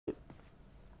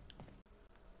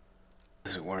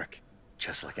does it work?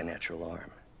 Just like a natural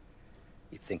arm.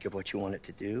 You think of what you want it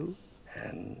to do,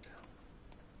 and...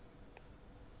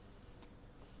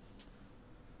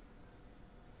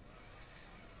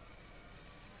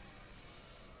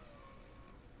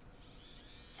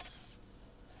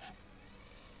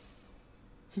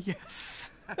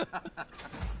 Yes.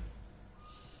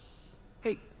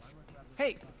 Hey,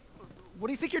 hey, what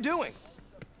do you think you're doing?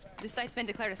 This site's been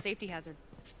declared a safety hazard.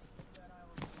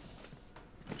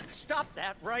 Stop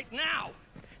that right now!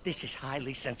 This is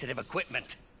highly sensitive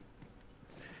equipment.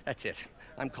 That's it.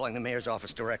 I'm calling the mayor's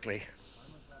office directly.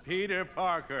 Peter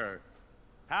Parker,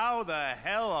 how the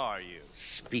hell are you?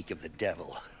 Speak of the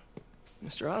devil.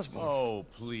 Mr. Osborn. Oh,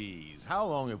 please. How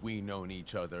long have we known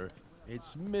each other?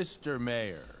 It's Mr.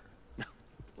 Mayor.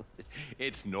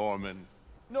 It's Norman.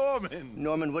 Norman!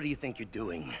 Norman, what do you think you're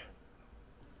doing?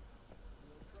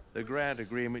 The grant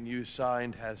agreement you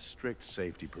signed has strict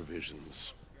safety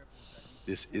provisions.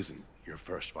 This isn't your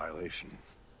first violation.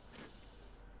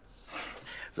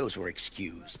 Those were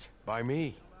excused. By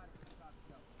me.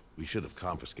 We should have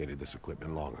confiscated this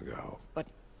equipment long ago.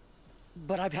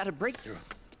 But I've had a breakthrough.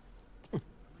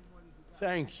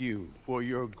 Thank you for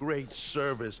your great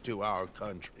service to our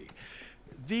country.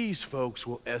 These folks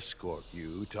will escort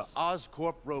you to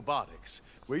Oscorp Robotics,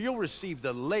 where you'll receive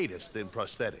the latest in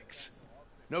prosthetics.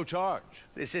 No charge.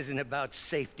 This isn't about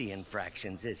safety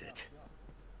infractions, is it?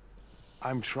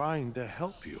 I'm trying to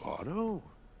help you, Otto.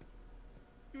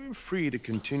 You're free to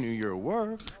continue your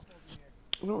work.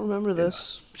 I don't remember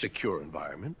this. Secure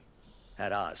environment.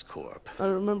 At Oscorp. I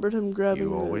remembered him grabbing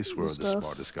You always the were the stuff.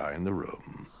 smartest guy in the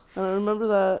room. And I remember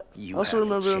that. You I also haven't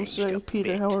remember him changed saying, a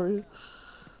Peter, bit. how are you?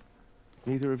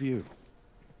 Neither of you.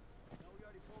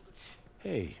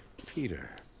 Hey, Peter.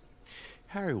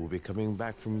 Harry will be coming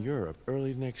back from Europe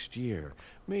early next year.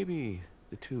 Maybe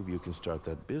the two of you can start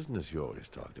that business you always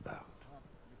talked about.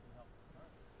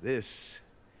 This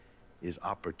is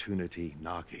opportunity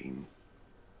knocking.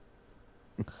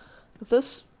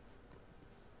 This...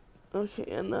 Okay,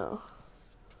 and now...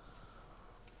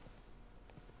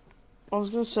 I was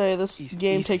gonna say, this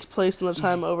game takes place in the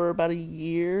time over about a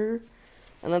year,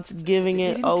 and that's giving They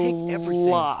it didn't a take everything.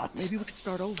 lot. Maybe we could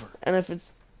start over. And if it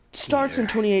starts in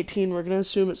 2018, we're gonna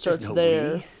assume it starts no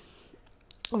there.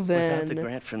 we. Then Without the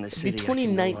grant from the it'd be city, I can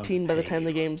no 2019 by the longer time pay the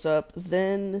you. game's up.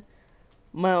 Then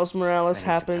Miles Morales I need some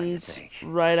time to happens think.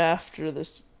 right after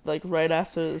this, like right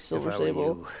after the Silver If I were Sable,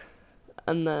 you,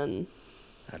 and then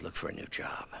I'd look for a new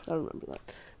job. I remember that.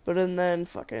 But and then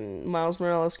fucking Miles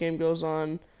Morales game goes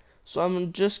on. So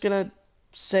I'm just gonna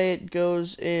say it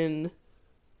goes in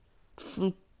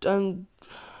from I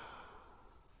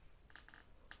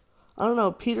don't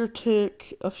know, Peter took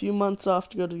a few months off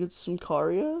to go to get some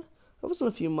Karia. That wasn't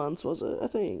a few months, was it? I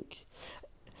think.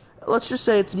 Let's just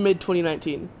say it's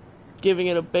mid-2019. Giving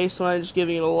it a baseline, just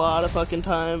giving it a lot of fucking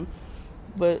time.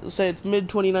 But let's say it's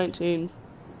mid-2019.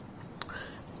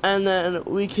 And then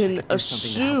we can do something to help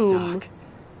assume Doc.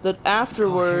 that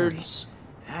afterwards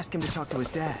Ask him to talk to his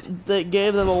dad. they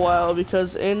gave them a while,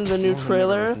 because in the new Norman never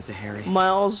trailer, listens to Harry.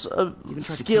 Miles' Even tried to keep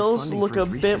skills funding look for a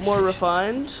his bit research more missions.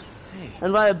 refined. Hey,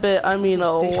 And by a bit, I mean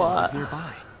a stations is lot.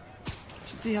 nearby.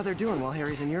 Should see how they're doing while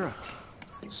Harry's in Europe.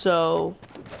 So,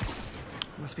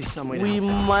 Must be some way to we help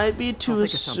Doc. might be to I'll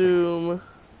think of something. assume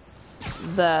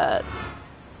that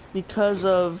because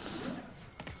of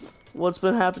what's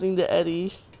been happening to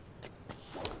Eddie,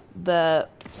 that...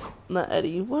 Not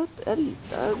Eddie, what? Eddie?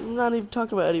 I'm not even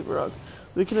talking about Eddie Brock.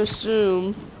 We can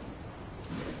assume,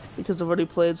 because I've already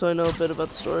played, so I know a bit about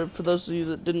the story. For those of you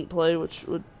that didn't play, or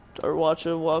watch a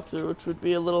walkthrough, which would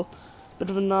be a little bit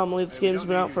of an anomaly. This game's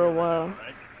been out for a while.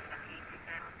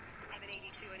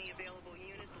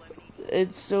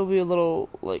 It'd still be a little,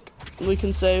 like, we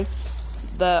can say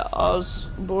that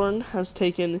Osborn has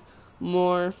taken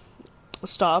more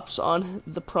stops on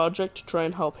the project to try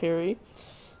and help Harry.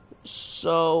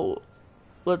 So,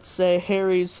 let's say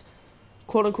Harry's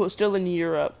quote-unquote still in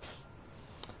Europe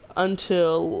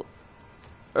until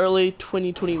early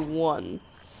 2021.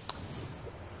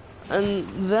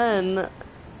 And then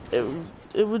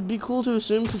it would be cool to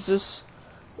assume, because this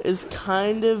is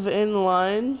kind of in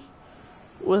line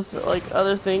with like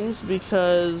other things,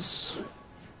 because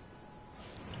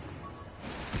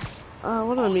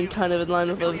what do I mean kind of in line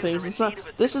with other things? It's not,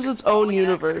 this is its own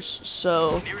universe,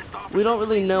 so we don't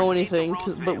really know anything,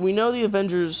 but we know the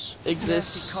Avengers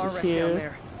exists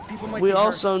here. We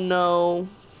also know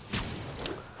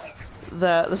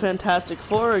that the Fantastic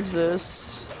Four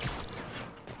exists,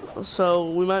 so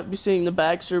we might be seeing the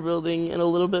Baxter Building and a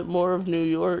little bit more of New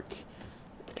York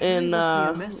in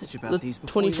the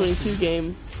 2022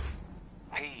 game.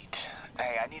 Pete,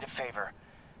 hey, I need a favor.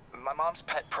 My mom's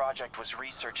pet project was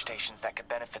research stations that could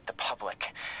benefit the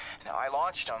public. Now, I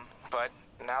launched them, but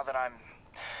now that I'm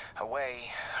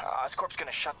away, Oscorp's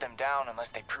gonna shut them down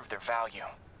unless they prove their value.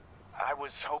 I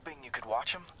was hoping you could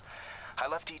watch them. I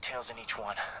left details in each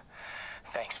one.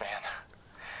 Thanks, man.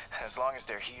 As long as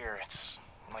they're here, it's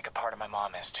like a part of my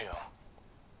mom is, too.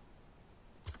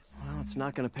 Well, it's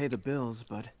not gonna pay the bills,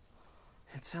 but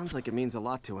it sounds like it means a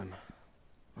lot to him.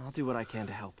 I'll do what I can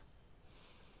to help.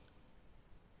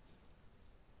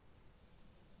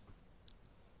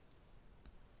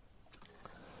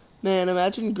 Man,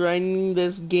 imagine grinding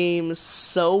this game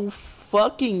so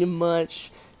fucking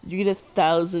much, you get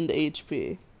 1,000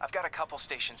 HP. I've got a couple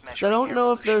stations I measuring don't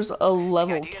know if air there's a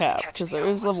level idea is to cap, catch because the there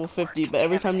is level elements that 50, were but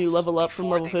every time you contaminants level up from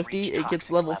before level they 50, reach it gets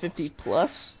toxic level levels. 50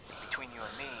 plus, Between you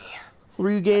and me,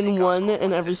 where you I gain think 1 Oscorp in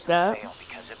wants every this to stat. fail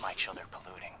because it might show they're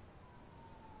polluting.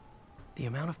 The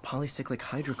amount of polycyclic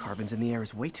hydrocarbons in the air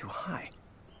is way too high.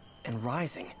 And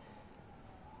rising.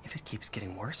 If it keeps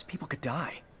getting worse, people could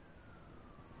die.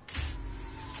 The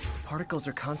particles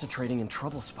are concentrating in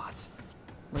trouble spots,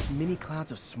 like mini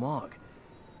clouds of smog.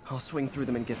 I'll swing through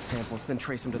them and get samples, then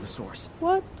trace them to the source.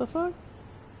 What the fuck?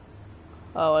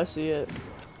 Oh, I see it.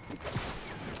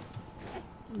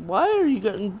 Why are you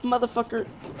getting, motherfucker?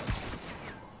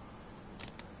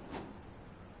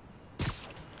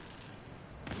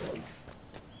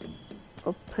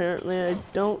 Apparently I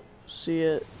don't see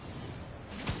it.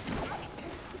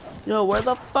 Yo, where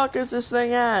the fuck is this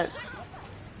thing at?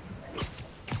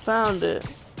 Found it.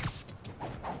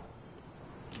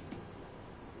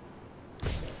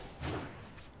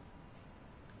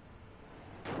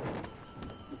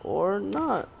 Or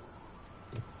not.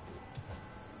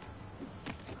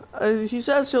 He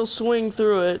says he'll swing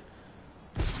through it,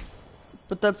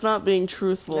 but that's not being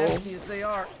truthful. Nasty as they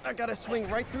are, I gotta swing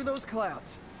right through those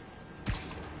clouds.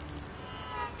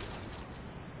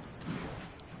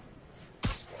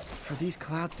 For these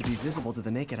clouds to be visible to the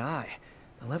naked eye,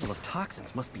 the level of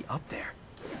toxins must be up there.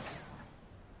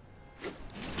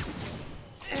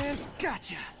 And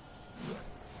gotcha!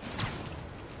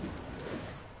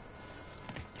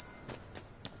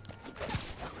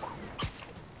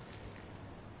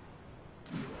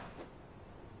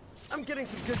 I'm getting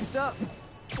some good stuff.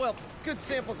 Well, good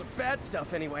samples of bad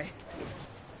stuff anyway.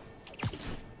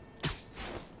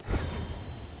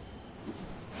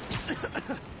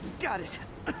 Got it.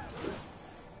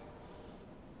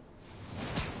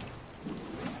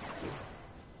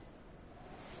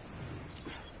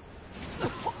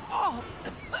 Oh,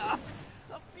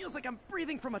 feels like I'm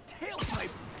breathing from a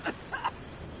tailpipe.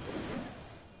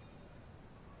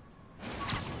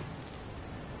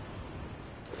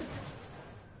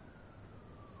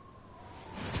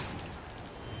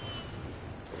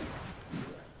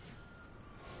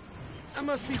 I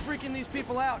must be freaking these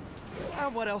people out.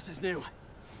 What else is new?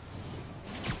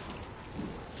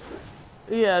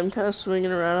 Yeah, I'm kind of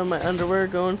swinging around in my underwear,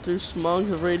 going through smog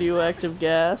of radioactive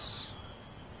gas.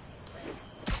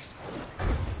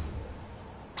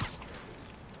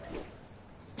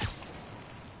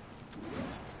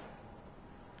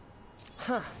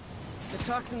 Huh. The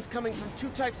toxin's coming from 2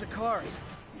 types of cars,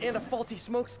 and a faulty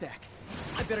smokestack.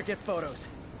 I better get photos.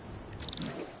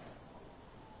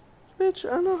 Bitch,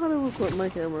 I know how to equip my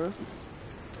camera.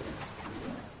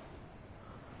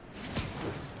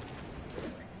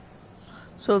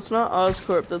 So it's not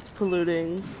Oscorp that's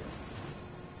polluting.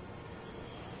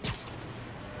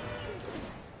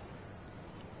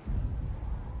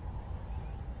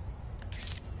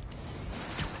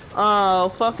 Oh,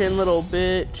 fucking little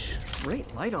bitch.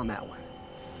 Great light on that one.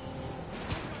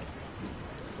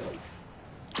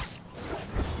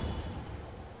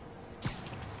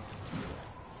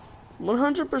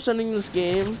 100%ing this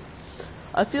game,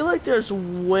 I feel like there's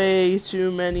way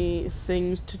too many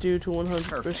things to do to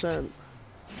 100%.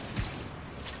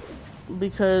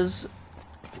 Because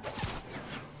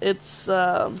it's,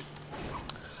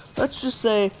 let's just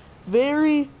say,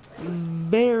 very,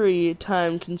 very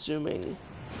time consuming.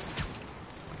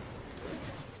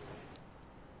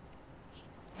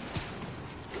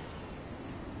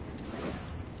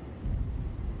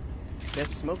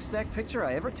 Best smokestack picture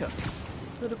I ever took.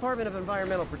 The Department of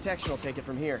Environmental Protection will take it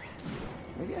from here.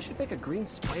 Maybe I should make a green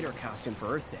spider costume for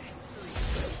Earth Day.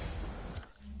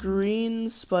 Green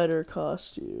spider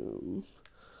costume.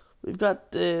 We've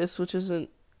got this, which isn't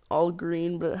all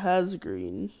green, but it has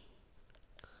green.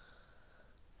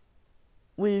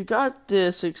 We've got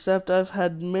this, except I've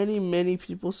had many, many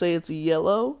people say it's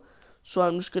yellow, so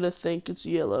I'm just gonna think it's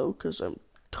yellow, because I'm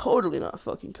totally not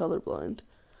fucking colorblind.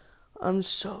 I'm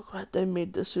so glad they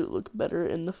made the suit look better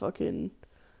in the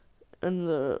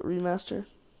remaster.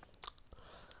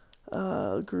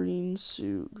 Green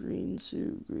suit, green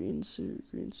suit, green suit,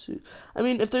 green suit. I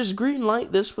mean, if there's green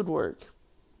light, this would work.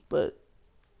 But,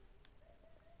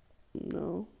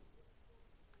 no.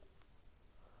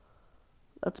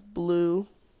 That's blue.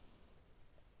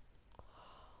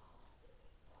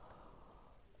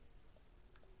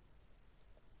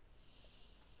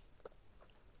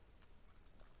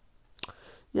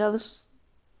 Yeah, this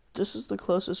is the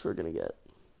closest we're gonna get.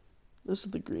 This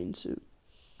is the green suit.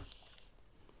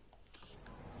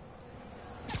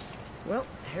 Well,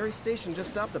 Harry's station just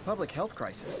stopped the public health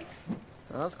crisis.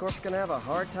 Oscorp's gonna have a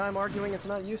hard time arguing it's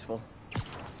not useful.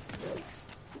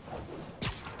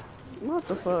 What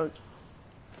the fuck?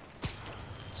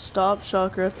 Stop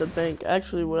Shocker at the bank.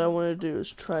 Actually, what I want to do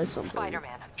is try something.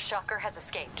 Spider-Man, Shocker has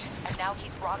escaped, and now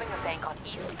he's robbing a bank on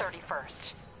East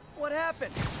 31st. What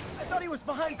happened? I thought he was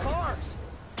behind bars.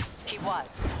 He was,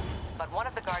 but one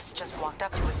of the guards just walked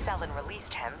up to his cell and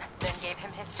released him, then gave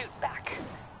him his suit back.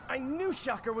 I knew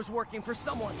Shocker was working for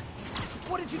someone.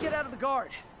 What did you get out of the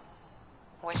guard?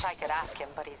 Wish I could ask him,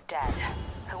 but he's dead.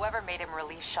 Whoever made him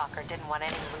release Shocker didn't want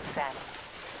any loose ends.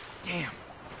 Damn.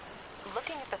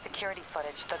 Looking at the security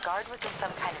footage, the guard was in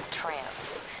some kind of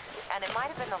trance. And it might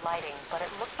have been the lighting, but it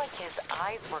looked like his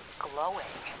eyes were glowing.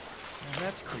 Well,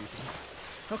 that's creepy.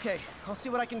 Okay, I'll see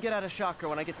what I can get out of Shocker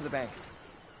when I get to the bank.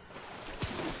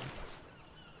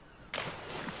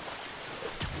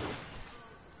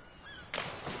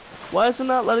 Why is it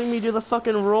not letting me do the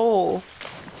fucking roll?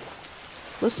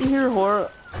 Listen here,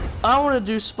 horror. I want to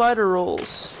do spider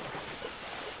rolls.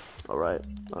 Alright,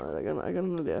 I got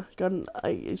an idea. Got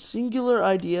a singular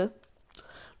idea.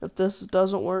 If this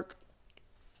doesn't work,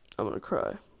 I'm gonna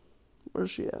cry.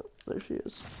 Where's she at? There she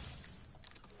is.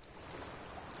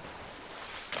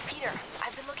 Peter,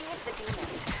 I've been looking at the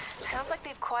demons. Sounds like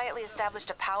they've quietly established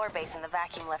a power base in the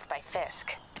vacuum left by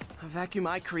Fisk. A vacuum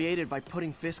I created by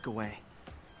putting Fisk away.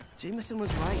 Jameson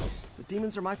was right. The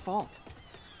demons are my fault.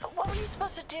 But what were you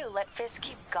supposed to do? Let Fisk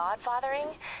keep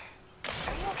godfathering?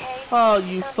 Are you okay? Oh,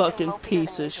 you sound fucking even mopier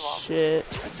piece than of usual. shit.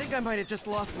 I think I might have just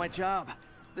lost my job.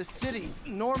 The city,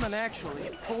 Norman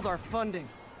actually, pulled our funding.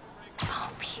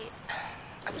 Oh, Pete.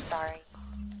 I'm sorry.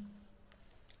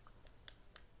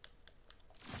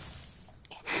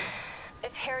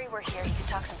 If Harry were here, you could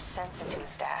talk some sense into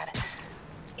his dad.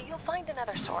 You'll find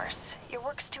another source. Your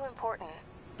work's too important.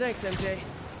 Thanks, MJ.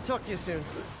 Talk to you soon.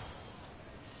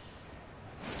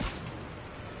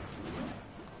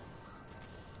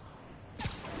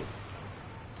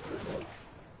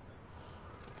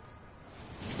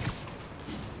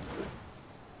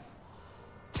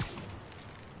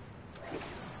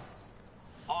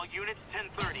 All units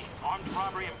 1030. Armed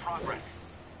robbery in progress.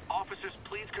 Officers,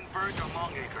 please converge on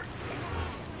Longacre.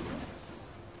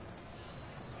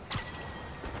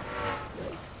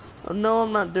 No,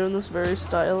 I'm not doing this very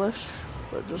stylish,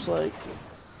 but just like...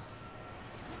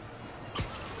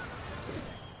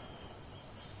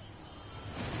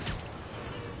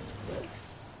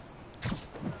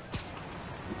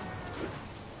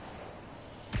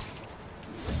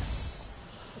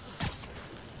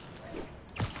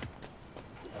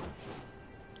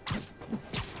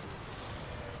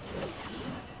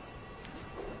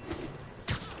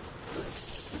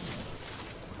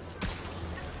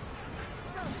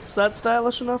 Is that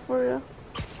stylish enough for you? I'm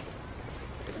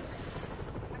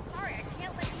sorry, I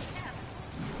can't let you have.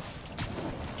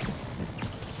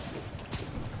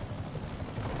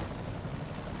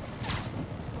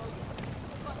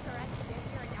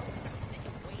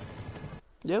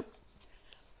 Yep.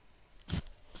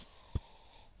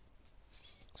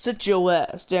 Sit your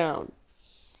ass down.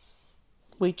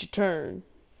 Wait your turn.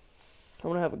 I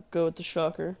want to have a go at the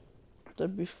Shocker.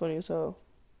 That'd be funny as hell.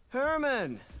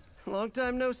 Herman! Long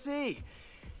time no see.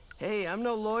 Hey, I'm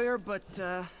no lawyer, but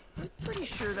I'm pretty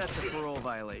sure that's a parole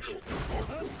violation.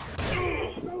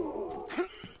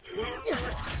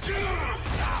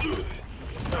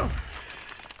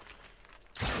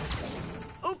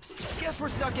 Oops, guess we're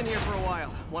stuck in here for a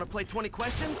while. Want to play 20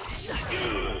 questions?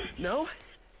 No?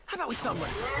 How about we thumb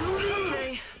wrestle?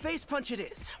 Okay, face punch it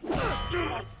is.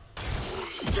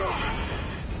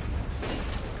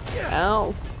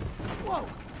 Ow. Whoa!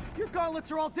 Your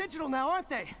gauntlets are all digital now, aren't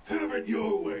they? Have it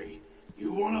your way.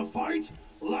 You wanna fight?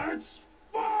 Let's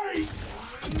fight!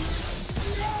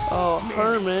 Oh,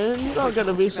 Herman, you're not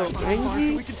gonna be so So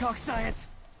angry. we can talk science.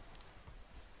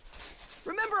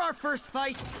 Remember our first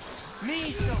fight?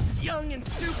 Me so young and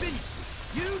stupid.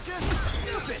 You just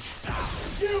stupid.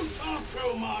 You talk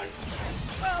too much!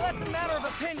 Well, that's a matter of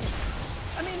opinion.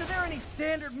 I mean, are there any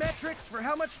standard metrics for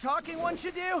how much talking one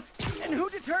should do? And who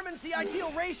determines the ideal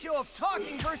ratio of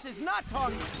talking versus not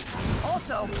talking?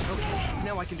 Also, okay,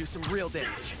 now I can do some real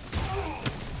damage.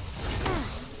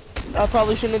 I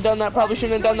probably shouldn't have done that. Probably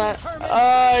shouldn't have done that.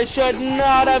 I should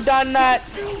not have done that.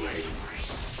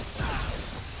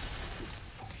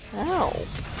 Ow.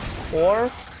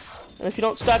 Or, and if you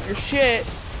don't stop your shit,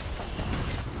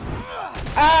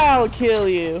 I'll kill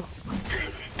you.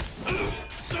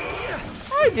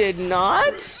 I did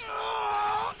not.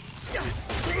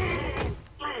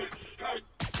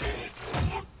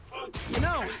 You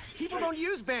know, people don't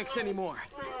use banks anymore.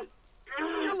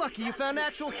 You're lucky you found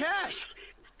actual cash.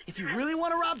 If you really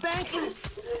want to rob banks,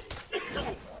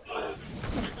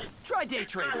 try day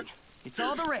trading. It's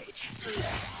all the rage.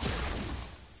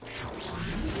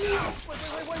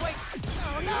 Wait.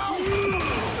 Oh, no!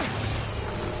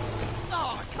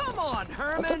 Oh, come on,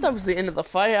 Herman! I thought that was the end of the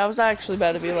fight. I was actually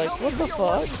about to be like, what the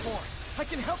fuck? I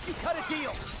can help you cut a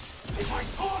deal.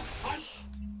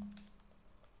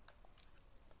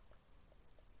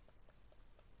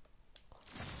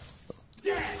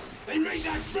 Yeah, they made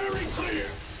that very clear.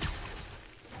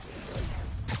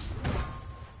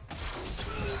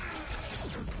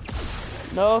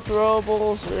 No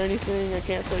throwables or anything. I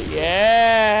can't throw.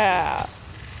 Yeah.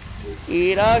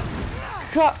 Eat a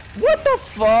cock. What the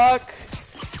fuck?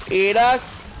 Eat a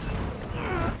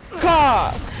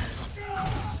cock.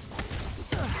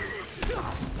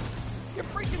 You're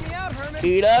freaking me out, Herman.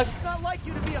 Eat a It's not like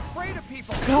you to be afraid of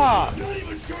people. cock. I'm not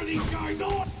even sure these guys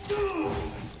are.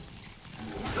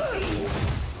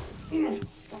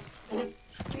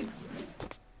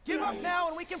 Give up now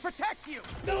and we can protect you.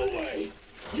 No way.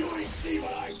 You ain't see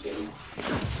what I see.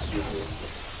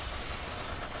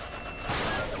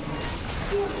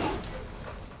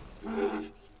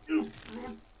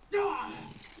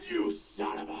 You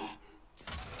son of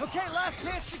a... Okay, last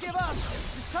chance to give up.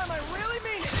 This time I really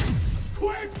mean it.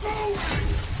 Quit moving!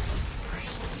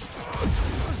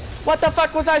 What the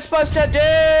fuck was I supposed to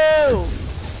do?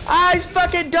 I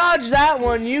fucking dodged that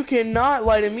one. You cannot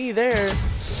lie to me there. Okay,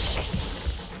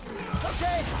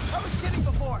 I was kidding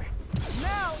before.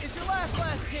 Now is your last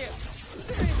chance.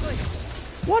 Seriously.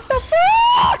 What the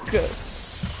fuck?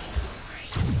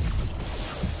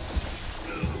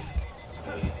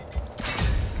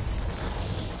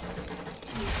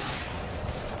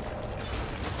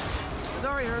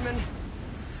 Sorry, Herman.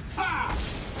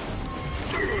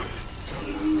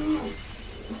 You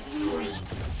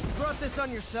brought this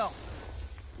on yourself.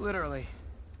 Literally.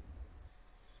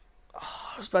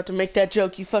 I was about to make that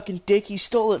joke, you fucking dick. You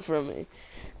stole it from me.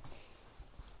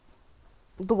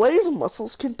 The way his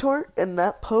muscles contort in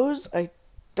that pose,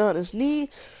 on his knee,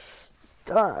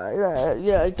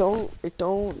 yeah, I don't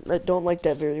like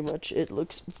that very much. It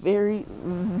looks very,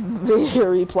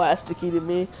 very plasticky to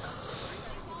me.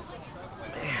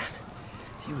 Man,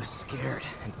 he was scared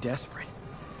and desperate.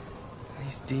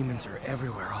 These demons are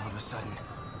everywhere all of a sudden.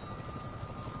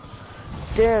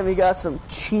 Damn, he got some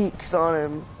cheeks on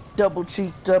him. Double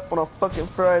cheeked up on a fucking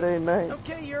Friday night.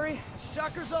 Okay, Yuri.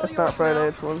 Shocker's all That's yours not Friday, now.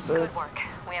 it's Wednesday. Good work.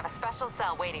 We have a special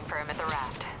cell waiting for him at the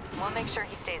raft. We'll make sure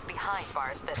he stays behind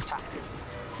bars this time.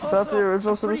 Is that the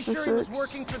original I'm pretty Sinister sure he was Six?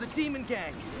 working for the Demon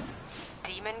Gang.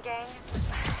 Demon Gang?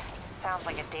 Sounds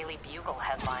like a Daily Bugle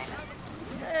headline.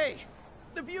 Hey,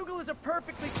 the Bugle is a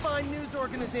perfectly fine news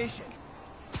organization.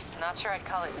 Not sure I'd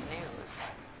call it news.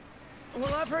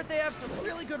 Well, I've heard they have some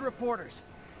really good reporters.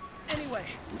 Anyway,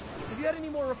 have you had any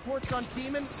more reports on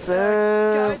demons?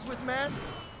 Guys with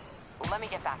masks? Let me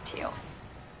get back to you.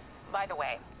 By the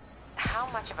way, how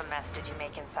much of a mess did you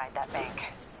make inside that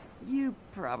bank? You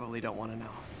probably don't want to know.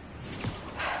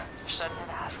 Shouldn't have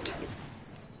asked.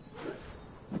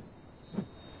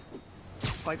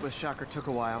 Fight with Shocker took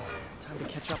a while. Time to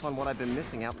catch up on what I've been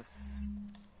missing out in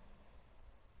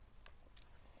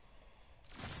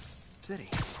the city.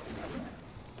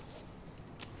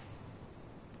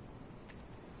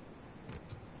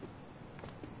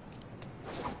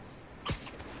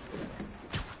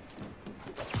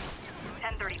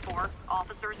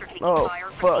 Officers are taking Oh, fire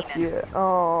from fuck demons. yeah.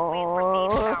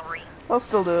 Oh, I'll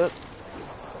still do it.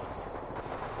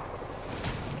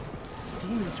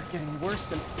 Demons are getting worse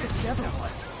than Fisk ever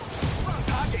was.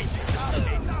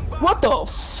 What the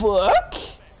fuck?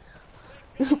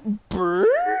 Brr?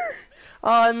 Oh,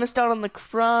 I missed out on the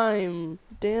crime.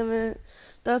 Damn it.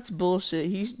 That's bullshit.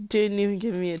 He didn't even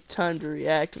give me a time to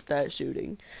react with that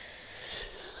shooting.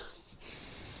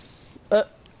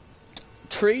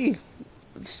 Tree.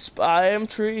 I am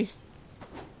Tree.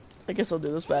 I guess I'll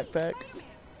do this backpack.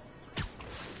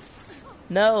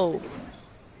 No.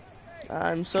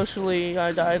 I'm socially...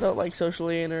 I don't like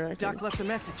socially interacting. Doc left a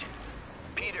message.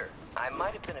 Peter, I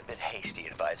might have been a bit hasty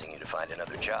advising you to find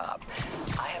another job.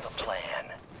 I have a plan.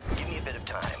 Give me a bit of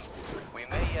time. We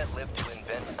may yet live to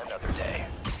invent another day.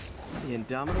 The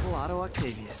indomitable Otto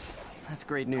Octavius. That's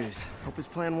great news. Hope his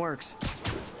plan works.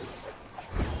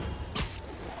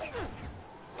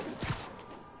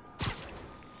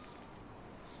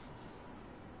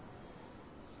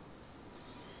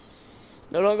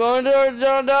 No, don't go into it,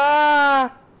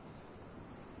 don't.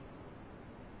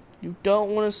 You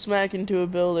don't want to smack into a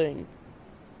building.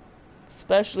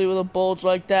 Especially with a bulge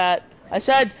like that. I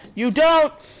said, you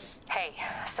don't! Hey,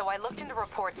 so I looked into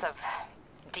reports of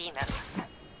demons.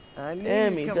 I knew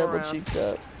Damn, you'd he come double around. cheeked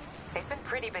up. They've been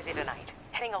pretty busy tonight,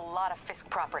 hitting a lot of Fisk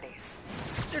properties.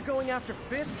 They're going after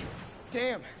Fisk?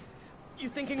 Damn. You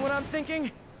thinking what I'm thinking?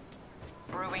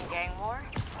 Brewing gang war?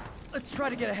 Let's try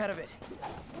to get ahead of it.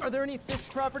 Are there any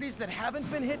Fisk properties that haven't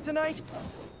been hit tonight?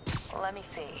 Let me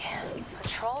see.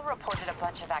 Patrol reported a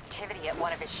bunch of activity at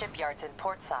one of his shipyards in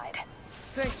Portside.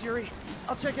 Thanks, Yuri.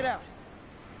 I'll check it out.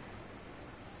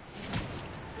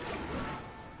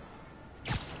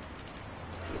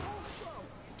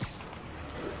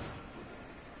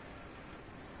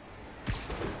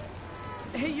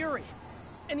 Hey, Yuri.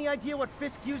 Any idea what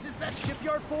Fisk uses that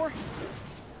shipyard for?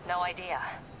 No idea.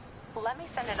 Let me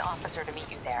send an officer to meet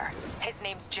you there. His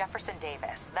name's Jefferson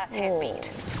Davis. That's his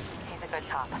beat. He's a good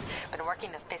cop. Been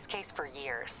working the Fisk case for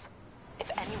years.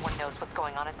 If anyone knows what's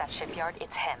going on at that shipyard,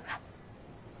 it's him.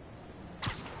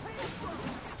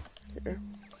 Here.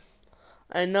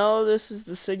 I know this is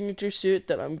the signature suit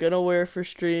that I'm gonna wear for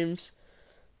streams,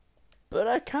 but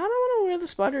I kinda wanna wear the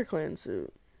Spider Clan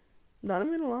suit. Not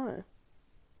even gonna lie.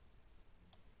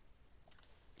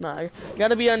 Nah,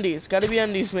 gotta be undies,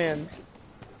 man.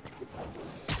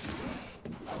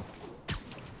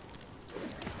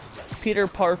 Peter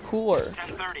Parkour.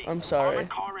 10:30. I'm sorry. Armored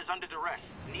car is under duress.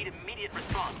 Need immediate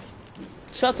response.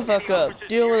 Shut the fuck Any up. officers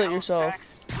Deal near with it House yourself.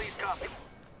 Jacks? Please copy.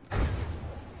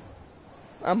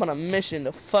 I'm on a mission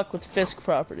to fuck with Fisk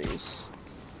properties.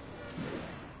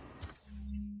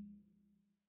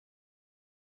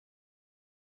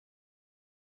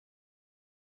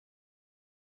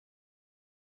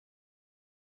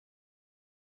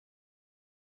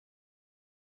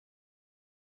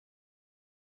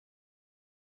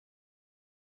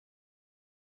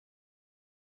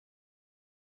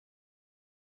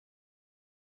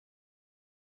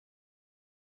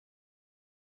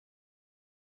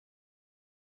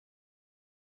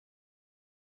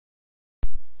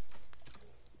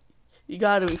 You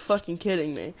gotta be fucking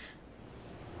kidding me.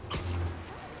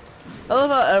 I love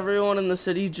how everyone in the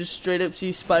city just straight up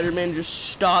sees Spider-Man just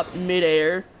stop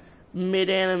mid-air,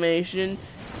 mid-animation,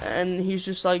 and he's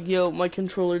just like, yo, my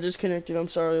controller disconnected, I'm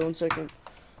sorry, 1 second.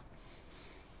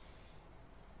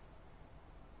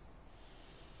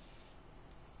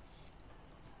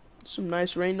 Some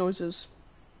nice rain noises.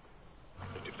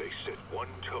 And if they set one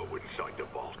toe inside the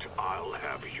vault, I'll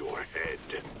have your head.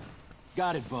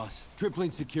 Got it, boss.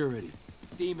 Tripling security.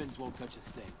 Demons won't touch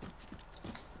a thing.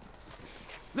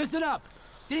 Listen up!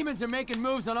 Demons are making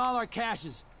moves on all our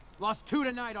caches. Lost 2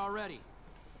 tonight already.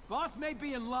 Boss may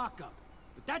be in lockup,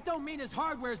 but that don't mean his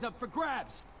hardware's up for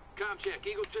grabs. Com check.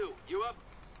 Eagle 2, you up?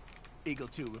 Eagle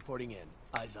 2 reporting in.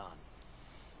 Eyes on.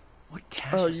 What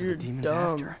caches are the demons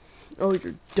after? Oh,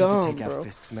 you're Need dumb, to take bro. out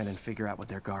Fisk's men and figure out what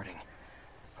they're guarding.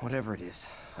 Whatever it is,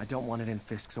 I don't want it in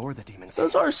Fisk's or the demons'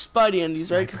 Those hands. are Spidey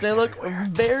undies, right? Because they Snipers look everywhere.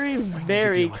 very, deal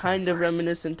very with kind them of first.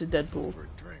 reminiscent to Deadpool.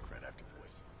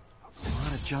 A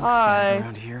lot of junk Hi. scattered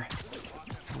around here.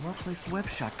 A well-placed web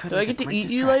shot could Do I make get a to great eat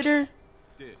you distraction.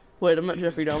 later? Wait, I'm not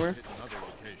Jeffrey Dahmer.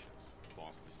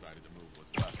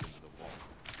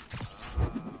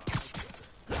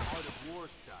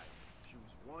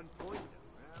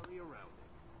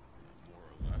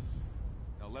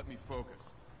 Now let me focus.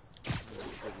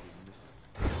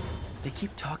 They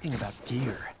keep talking about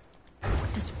gear.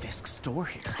 What does Fisk store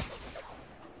here?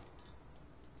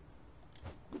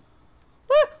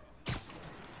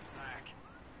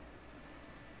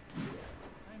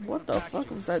 What the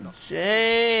fuck was that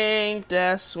janked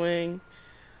ass swing?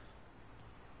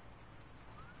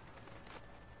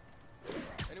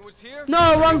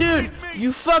 No, wrong dude!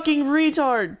 You fucking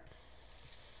retard!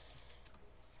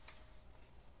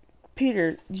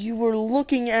 Peter, you were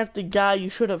looking at the guy you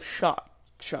should have shot.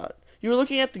 You were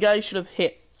looking at the guy you should have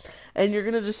hit. And you're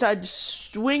gonna decide to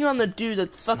swing on the dude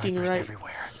that's fucking Snipers right.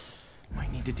 everywhere.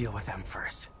 Might need to deal with them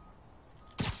first.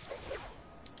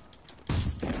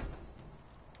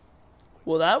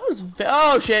 Well, that was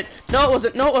oh shit! No, it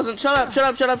wasn't. No, it wasn't. Shut up! Shut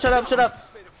up! Shut up! Shut up! Shut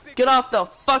up! Get off the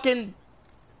fucking.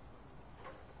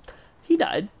 He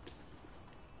died.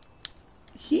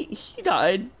 He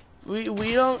died. We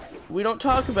don't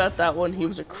talk about that one. He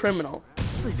was a criminal.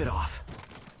 Sleep it off.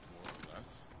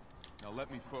 Now let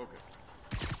me focus.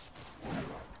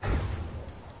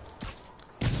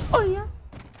 Oh yeah.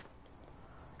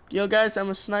 Yo guys, I'm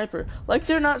a sniper. Like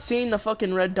they're not seeing the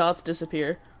fucking red dots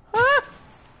disappear. Ah!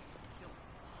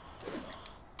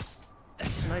 That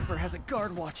sniper has a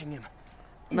guard watching him.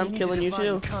 And I'm killing you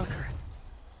too. Conquer.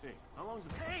 Hey, how long's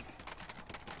it take?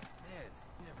 Man,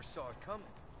 you never saw it coming.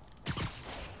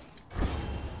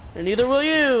 And neither will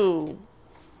you.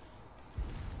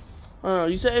 I don't know,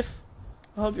 you safe?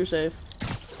 I hope you're safe.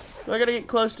 Do I gotta get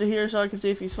close to here so I can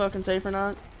see if he's fucking safe or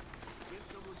not?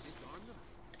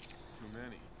 Too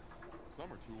many.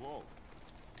 Some are too old.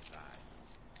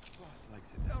 Boss likes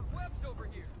it. Found webs over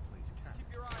here.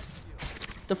 Keep your eyes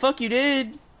peeled. The fuck you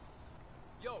did?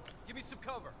 Yo, give me some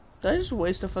cover. Did I just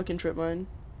waste a fucking trip mine?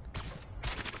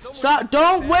 Someone Stop!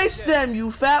 Don't waste them,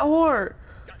 you fat whore!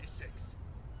 Got you 6.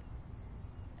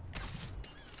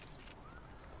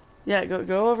 Yeah,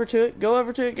 go over to it. Go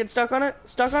over to it. Get stuck on it.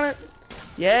 Stuck on it.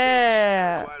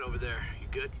 Yeah. Quiet over there. You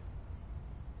good?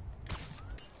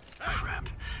 Crap.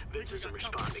 Vince isn't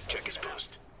responding. Check his post.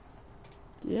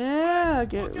 Yeah.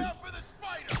 Get.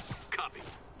 Copy.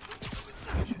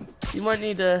 You might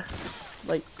need to,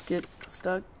 like, get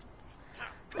stuck.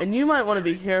 And you might want to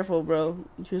be careful, bro.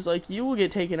 Because, like, you will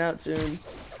get taken out soon.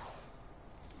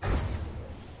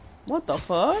 What the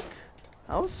fuck?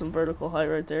 That was some vertical height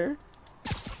right there.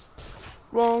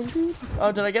 Wrong dude.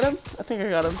 Oh, did I get him? I think I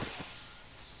got him.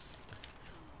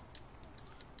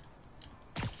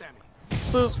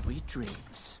 Boop. Sweet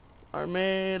dreams. Are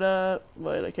made up.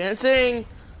 Wait, I can't sing.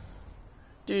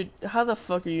 Dude, how the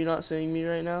fuck are you not seeing me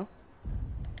right now?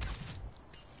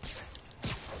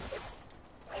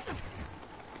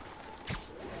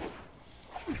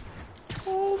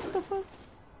 Oh, what the fuck?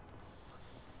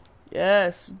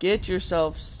 Yes, get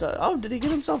yourself stuck. Oh, did he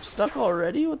get himself stuck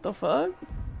already? What the fuck?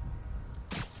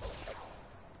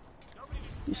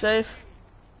 You safe?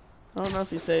 I don't know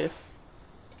if you're safe.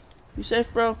 You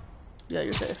safe, bro? Yeah,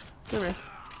 you're safe. Come here.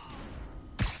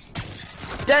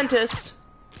 Dentist!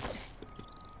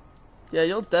 Yeah,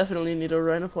 you'll definitely need a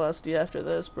rhinoplasty after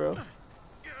this, bro.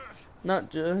 Not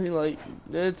just, like,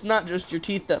 it's not just your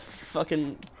teeth that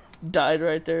fucking died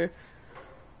right there.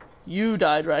 You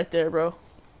died right there, bro.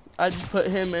 I just put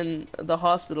him in the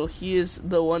hospital. He is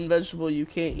the one vegetable you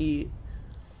can't eat.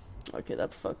 Okay,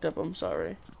 that's fucked up. I'm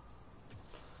sorry.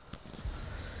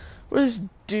 Where's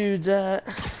dudes at?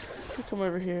 Come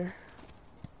over here.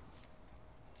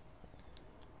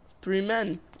 3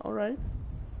 men. Alright.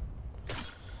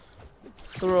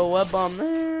 Throw a web bomb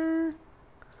there.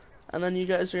 And then you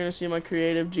guys are gonna see my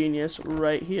creative genius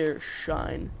right here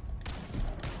shine.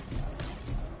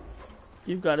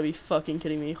 You've got to be fucking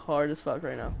kidding me hard as fuck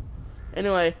right now.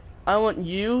 Anyway, I want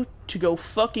you to go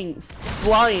fucking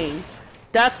flying.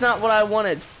 That's not what I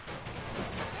wanted.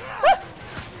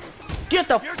 Get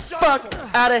the fuck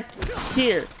out of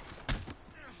here.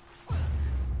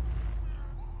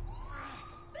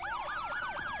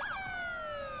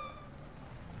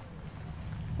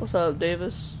 What's up,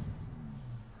 Davis?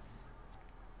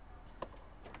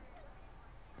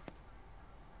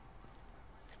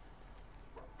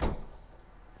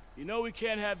 You know we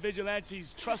can't have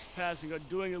vigilantes trespassing or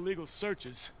doing illegal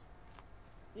searches.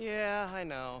 Yeah, I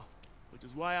know. Which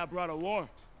is why I brought a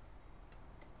warrant.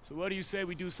 So what do you say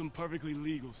we do some perfectly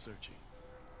legal searching?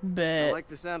 Bet. I like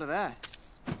the sound of that.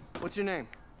 What's your name?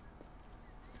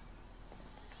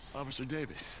 Officer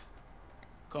Davis.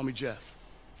 Call me Jeff.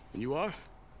 And you are?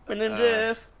 My name's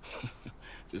Jeff.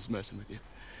 Just messing with you.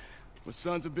 My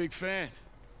son's a big fan.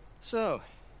 So,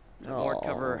 that warrant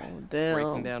cover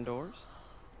breaking down doors?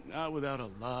 Not without a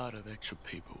lot of extra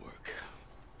paperwork.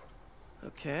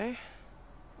 Okay.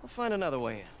 I'll find another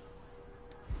way in.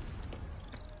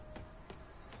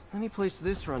 Any place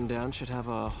this rundown should have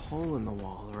a hole in the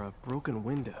wall or a broken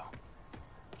window.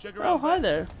 Check around. Oh, hi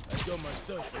there. I'd go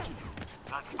myself, but you know.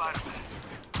 Not Spider-Man.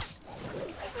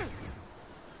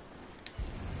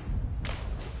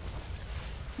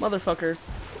 Motherfucker.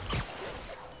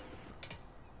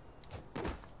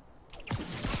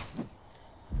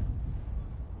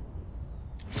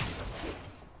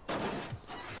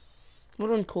 Would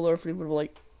have been cooler if we would have,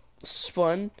 like,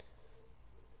 spun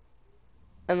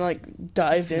and, like,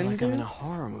 dived in. Like I'm in a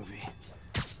horror movie.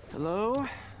 Hello?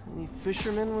 Any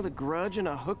fisherman with a grudge and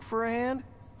a hook for a hand?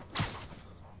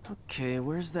 Okay,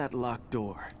 where's that locked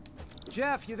door?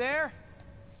 Jeff, you there?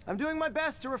 I'm doing my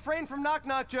best to refrain from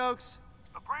knock-knock jokes.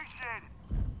 Appreciate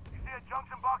it. You see a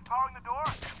junction box powering the door?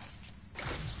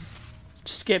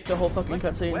 Skip the whole fucking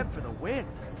cutscene. Web for the win.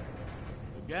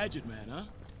 A gadget man, huh?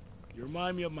 You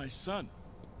remind me of my son.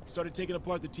 Started taking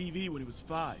apart the TV when he was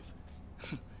 5.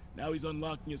 Now he's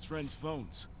unlocking his friends'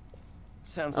 phones.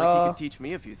 Sounds like you could teach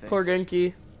me a few things. Poor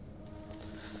Genki.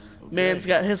 Man's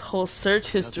got his whole search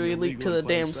history leaked to the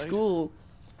damn school.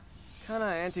 Kinda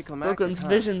anticlimactic. Brooklyn's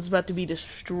vision's about to be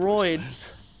destroyed.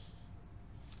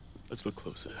 Let's look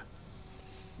closer.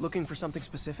 Looking for something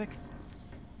specific?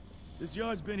 This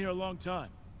yard's been here a long time.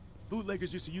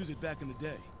 Bootleggers used to use it back in the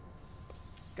day.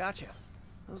 Gotcha.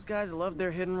 Those guys love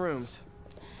their hidden rooms.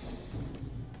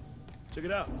 Check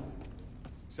it out.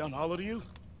 Sound hollow to you?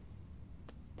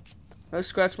 There's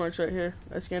scratch marks right here.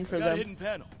 I scanned for got them. a hidden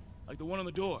panel, like the one on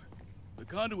the door. The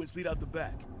conduits lead out the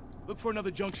back. Look for another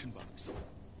junction box.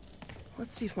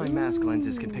 Let's see if my mask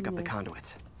lenses can pick up the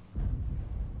conduits.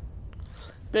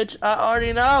 Bitch, I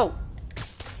already know.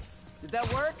 Did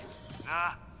that work?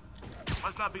 Nah.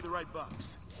 Must not be the right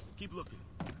box. Keep looking.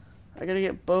 I gotta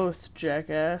get both,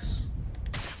 jackass.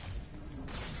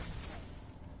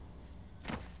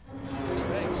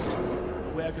 Thanks.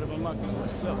 No way I could have unlocked this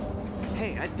myself.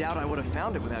 Hey, I doubt I would have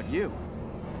found it without you.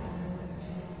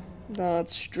 No,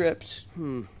 it's stripped.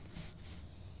 You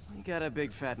got a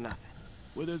big fat nothing.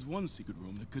 Well, there's one secret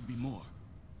room. There could be more.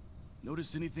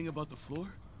 Notice anything about the floor?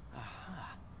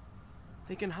 Aha.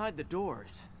 They can hide the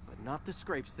doors, but not the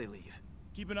scrapes they leave.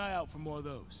 Keep an eye out for more of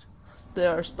those. They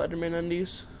are Spider-Man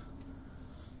undies.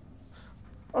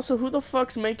 Also, who the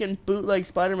fuck's making bootleg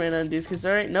Spider-Man undies? Because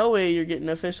there ain't no way you're getting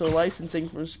official licensing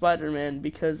from Spider-Man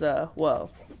because,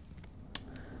 well,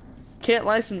 can't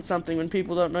license something when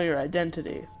people don't know your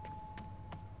identity.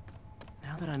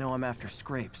 Now that I know I'm after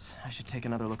scrapes, I should take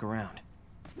another look around.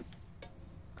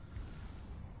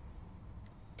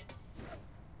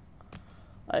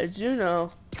 I do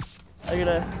know I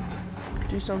gotta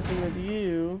do something with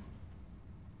you.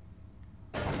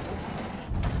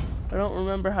 I don't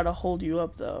remember how to hold you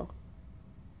up, though.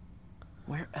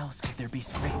 Where else could there be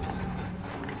scrapes?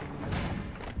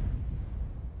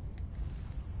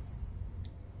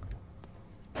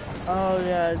 Oh,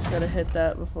 yeah, I just gotta hit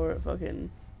that before it fucking...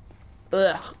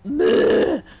 Ugh.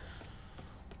 Blech.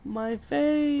 My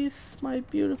face. My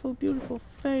beautiful, beautiful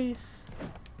face.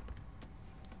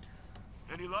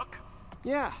 Any luck?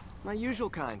 Yeah, my usual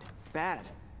kind. Bad.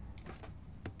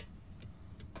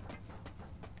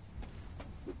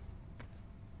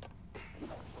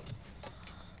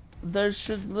 There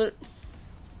should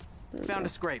Found a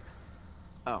scrape.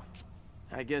 Oh.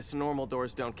 I guess normal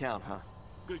doors don't count, huh?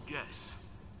 Good guess.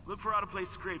 Look for out-of-place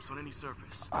scrapes on any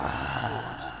surface.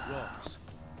 Doors, walls.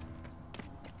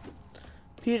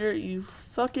 Peter, you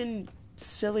fucking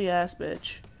silly ass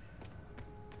bitch.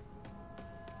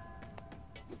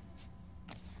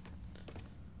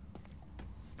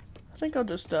 I think I'll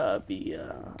just I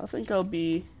think I'll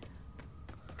be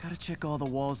Gotta check all the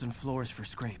walls and floors for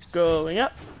scrapes. going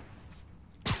up.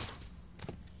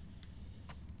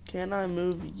 Can I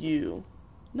move you?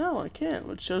 No, I can't,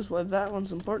 which shows why that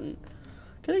one's important.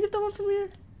 Can I get that one from here?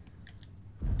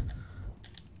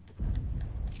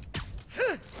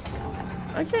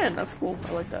 I can, that's cool.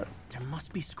 I like that. There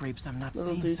must be scrapes I'm not Little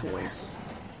seeing details.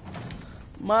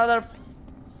 somewhere.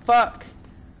 Motherfuck!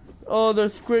 Oh,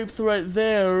 there's scrapes right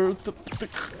there.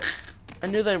 I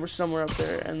knew they were somewhere up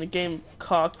there, and the game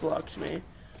cock blocked me.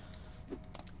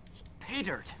 Pay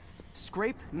dirt.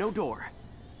 Scrape, no door.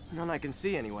 None I can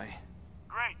see anyway.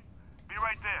 Great. Be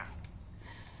right there.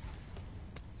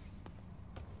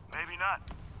 Maybe not.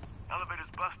 Elevator's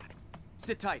busted.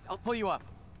 Sit tight. I'll pull you up.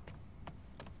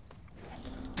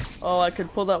 Oh, I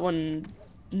could pull that one,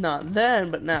 not then,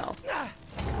 but now.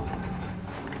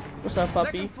 What's up,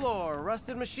 puppy? Second floor,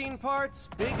 rusted machine parts,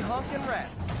 big honkin'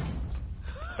 rats.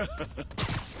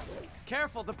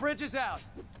 Careful, the bridge is out.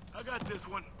 I got this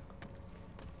one.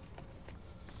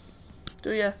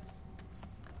 Do ya?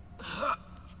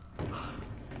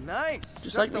 Nice. Just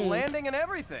Just like like the me. landing and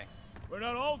everything. We're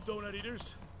not all donut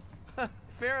eaters.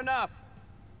 Fair enough.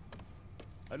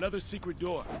 Another secret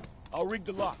door. I'll rig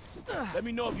the lock. Let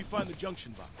me know if you find the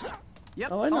junction box.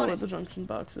 Yep. Oh, I know on where it. the junction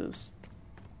box is.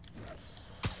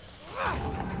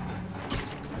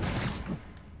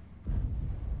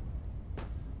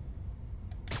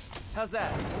 How's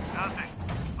that? Nothing.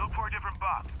 Look for a different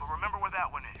box, but remember where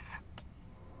that one is.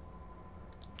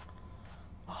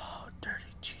 Oh, dirty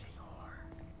cheating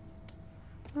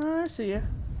whore. I see ya.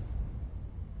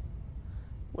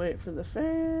 Wait for the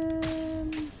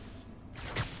fan.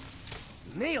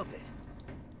 Nailed it.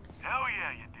 Hell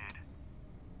yeah, you did.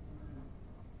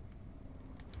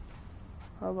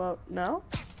 How about now?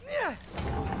 Yeah.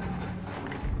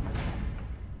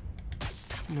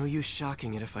 No use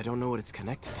shocking it if I don't know what it's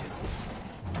connected to.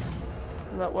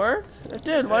 Does that work? It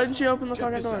did. Why didn't you open the Check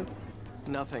fucking this door? out.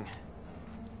 Nothing.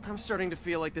 I'm starting to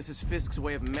feel like this is Fisk's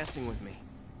way of messing with me.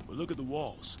 But look at the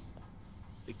walls.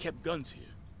 They kept guns here.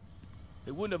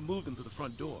 They wouldn't have moved them to the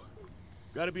front door.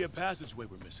 Gotta be a passageway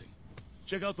we're missing.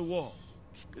 Check out the wall.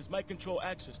 This might control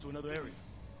access to another area.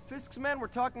 Fisk's men were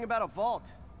talking about a vault.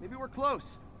 Maybe we're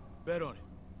close. Bet on it.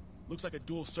 Looks like a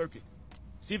dual circuit.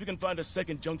 See if you can find a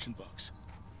second junction box.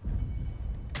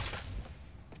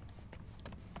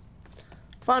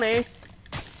 Funny.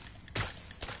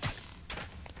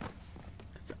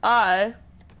 'Cause I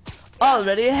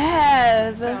already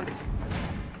have. Found it.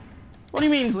 What do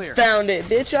you mean Clear. found it,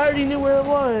 bitch? I already knew where it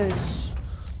was.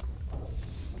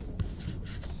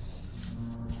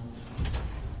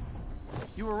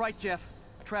 You were right, Jeff.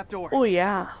 Trapdoor. Oh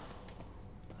yeah.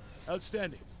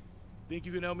 Outstanding. Think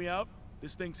you can help me out?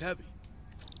 This thing's heavy.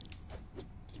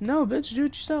 No, bitch, do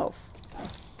it yourself.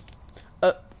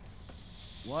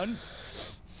 1,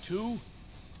 2,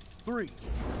 3.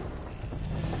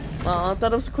 Oh, I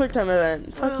thought it was a quick time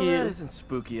event. Fuck Well, you. that isn't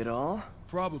spooky at all.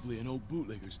 Probably an old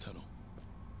bootlegger's tunnel.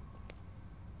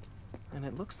 And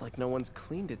it looks like no one's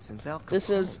cleaned it since Al Capone.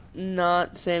 This is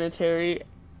not sanitary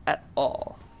at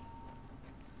all.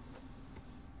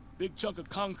 Big chunk of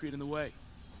concrete in the way.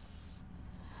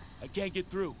 I can't get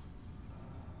through.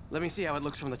 Let me see how it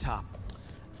looks from the top.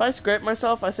 If I scrape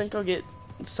myself, I think I'll get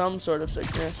some sort of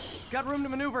sickness. Got room to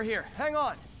maneuver here. Hang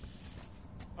on.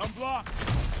 I'm blocked.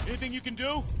 Anything you can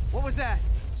do? What was that?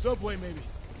 Subway, maybe.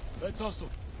 Let's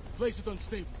hustle. Place is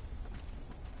unstable.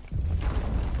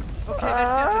 Okay,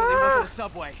 that definitely wasn't a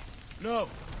subway. No.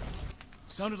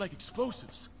 Sounded like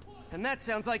explosives. And that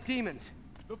sounds like demons.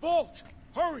 The vault!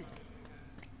 Hurry!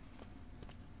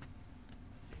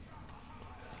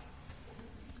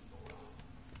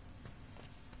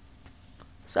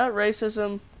 Is that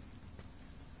racism?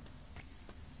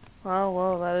 Oh,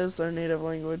 well, that is their native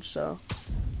language, so.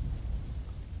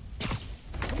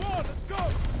 Come on, let's go!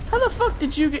 How the fuck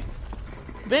did you get...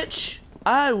 Bitch,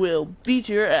 I will beat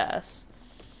your ass.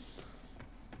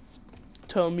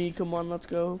 Tommy, come on, let's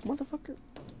go. Motherfucker.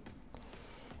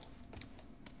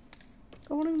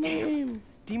 I won't even aim.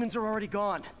 Demons are already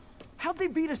gone. How'd they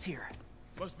beat us here?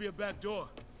 Must be a back door.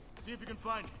 See if you can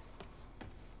find it.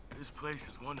 This place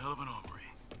is one hell of an armory.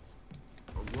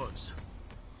 Or was.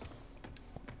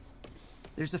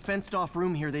 There's a fenced-off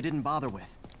room here they didn't bother with.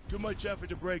 Too much effort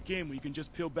to break in when you can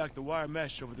just peel back the wire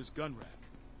mesh over this gun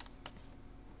rack.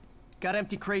 Got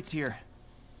empty crates here.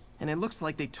 And it looks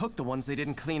like they took the ones they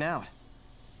didn't clean out.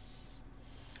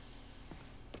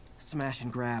 Smash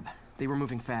and grab. They were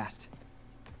moving fast.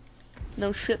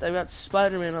 No shit, they've got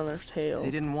Spider-Man on their tail.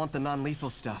 They didn't want the non-lethal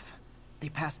stuff. They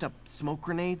passed up smoke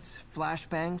grenades,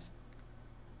 flashbangs.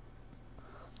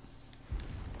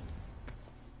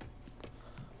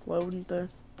 Why wouldn't they?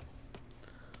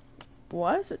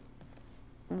 Why is it?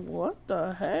 What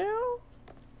the hell?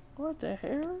 What the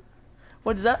hell?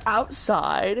 What is that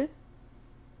outside?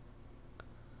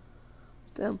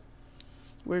 Damn.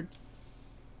 Weird.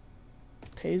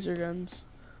 Taser guns.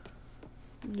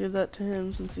 Give that to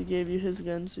him since he gave you his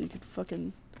gun so you could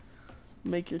fucking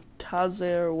make your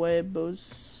taser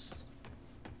huevos.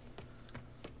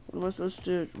 What am I supposed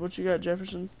to do? What you got,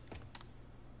 Jefferson?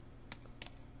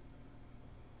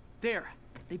 There.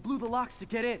 They blew the locks to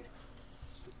get in.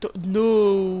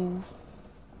 No.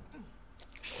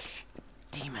 Shh.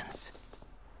 Demons.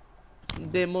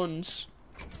 Demons.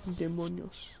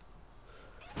 Demonios.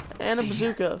 And a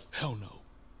bazooka. Hell no.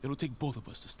 It'll take both of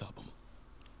us to stop them.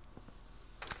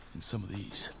 And some of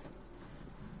these.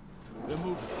 They're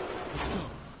moving. Let's go.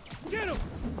 Get them!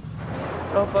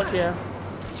 Oh, fuck yeah.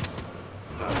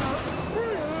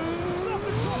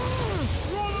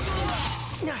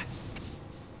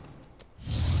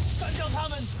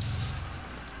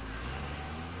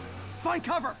 Find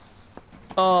cover!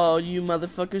 Oh, you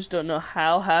motherfuckers don't know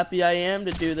how happy I am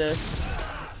to do this.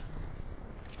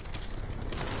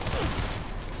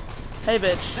 Hey,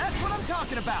 bitch. That's what I'm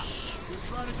talking about. Just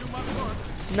trying to do my part.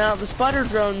 Now, the spider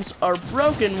drones are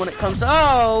broken when it comes to...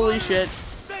 Oh, holy shit.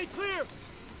 Stay clear!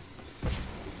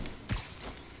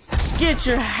 Get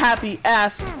your happy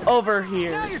ass over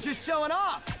here. Now you're just showing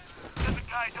off. There's a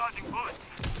guy dodging bullets.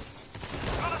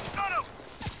 Got him!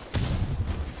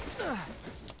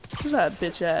 Where's that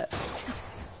bitch at?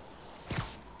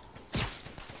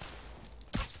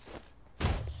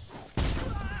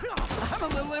 I'm a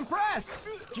little impressed.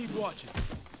 Keep watching.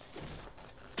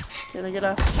 Can I get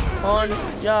a on?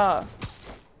 Yeah.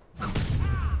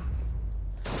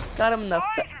 Got him in the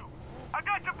I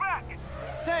got your back!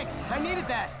 Thanks, I needed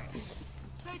that.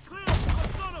 Stay clear! I'll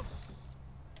stun him!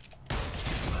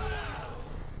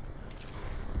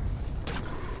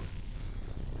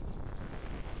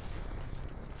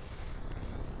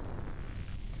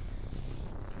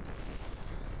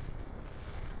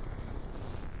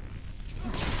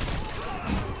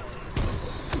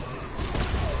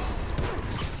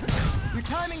 Your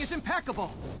timing is impeccable.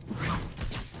 impeccable.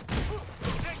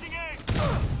 Taking aim.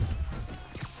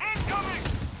 Incoming.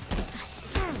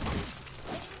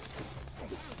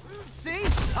 See?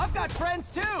 I've got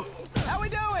friends too. How we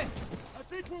doing? I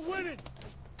think we're winning.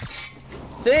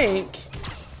 Think?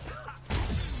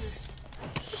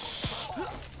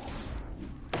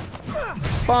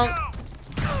 Bonk.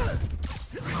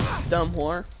 Dumb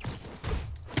whore.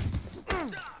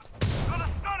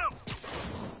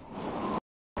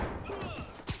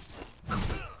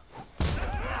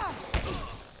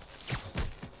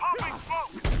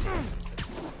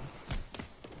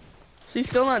 Is he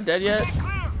still not dead yet?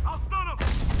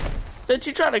 Did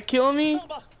you try to kill me?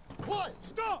 Quiet,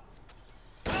 stop!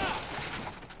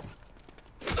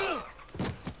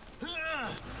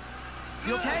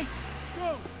 You okay?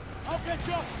 Go! I'll catch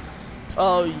up!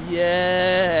 Oh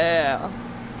yeah.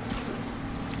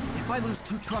 If I lose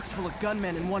 2 trucks full of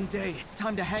gunmen in one day, it's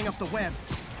time to hang up the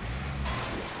webs.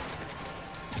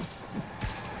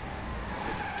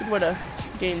 Good way to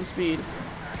gain speed.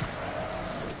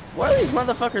 Where are these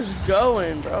motherfuckers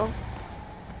going, bro?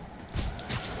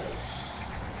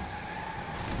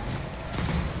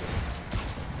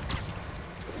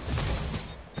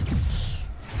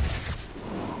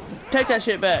 Take that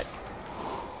shit back.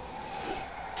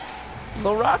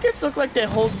 The rockets look like they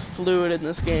hold fluid in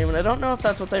this game, and I don't know if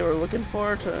that's what they were looking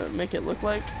for to make it look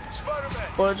like.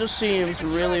 But it just seems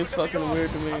really fucking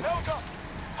weird to me.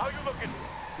 How you looking?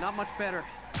 Not much better.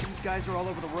 These guys are all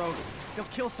over the road. They'll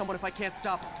kill someone if I can't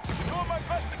stop them. Doing my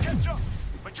best to catch up,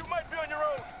 but you might be on your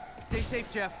own. Stay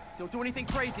safe, Jeff. Don't do anything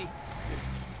crazy.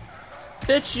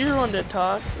 Bitch, you're one to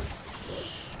talk.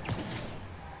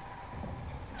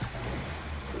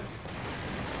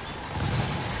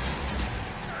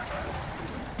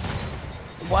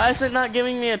 Why is it not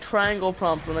giving me a triangle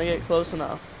prompt when I get close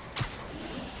enough?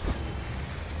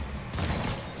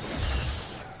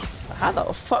 How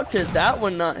the fuck did that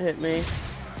one not hit me?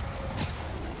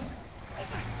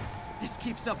 This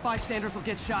keeps up, bystanders will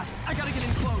get shot. I gotta get in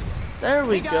close. There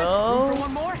we hey guys, go. room for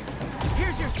one more?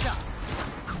 Here's your shot.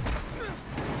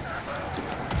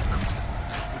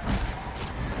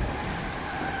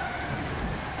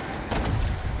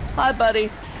 Hi,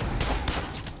 buddy.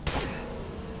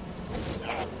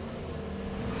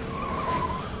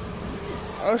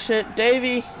 Oh shit,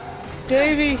 Davey!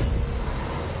 Davey!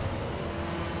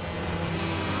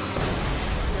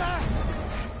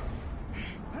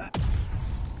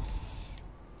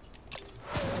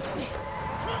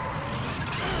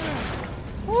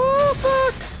 Oh,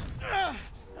 fuck!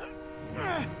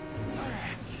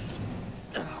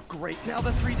 Oh, great. Now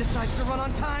the 3 decides to run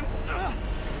on time.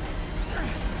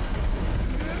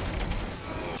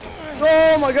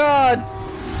 Oh my god!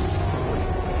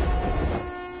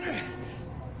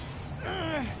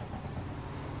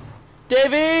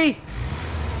 Davey!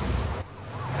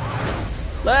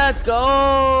 Let's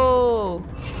go!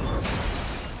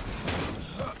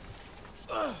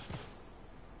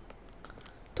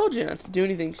 Told you not to do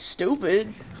anything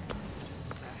stupid.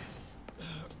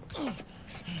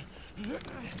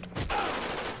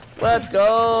 Let's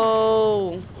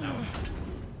go!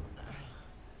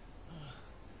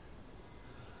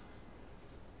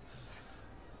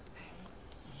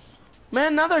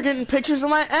 Man, now they're getting pictures of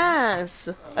my ass.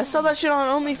 I saw that shit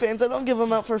on OnlyFans. I don't give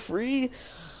them out for free.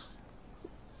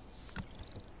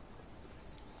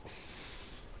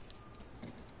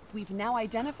 We've now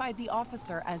identified the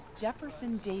officer as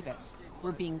Jefferson Davis.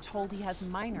 We're being told he has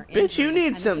minor Bitch, you injuries need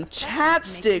and is some expected to make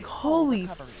chapstick. his full Holy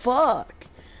recovery. fuck.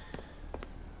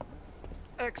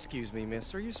 Excuse me,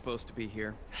 miss. Are you supposed to be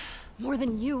here? More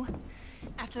than you.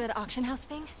 After that auction house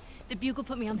thing, the Bugle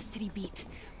put me on the city beat,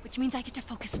 which means I get to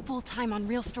focus full-time on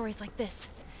real stories like this.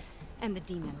 And the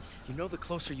demons. You know the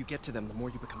closer you get to them, the more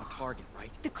you become a target,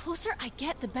 right? The closer I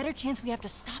get, the better chance we have to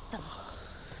stop them.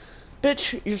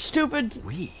 Bitch, you're stupid.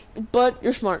 We? But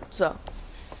you're smart, so.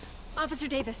 Officer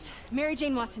Davis, Mary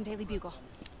Jane Watson, Daily Bugle.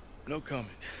 No comment.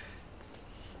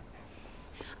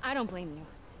 I don't blame you.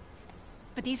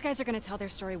 But these guys are gonna tell their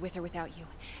story with or without you.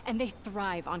 And they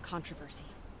thrive on controversy.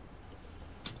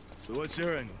 So what's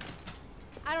your angle?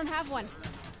 I don't have one.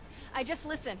 I just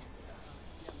listen.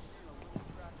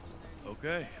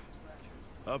 Okay.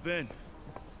 Hop in.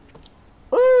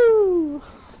 Woo!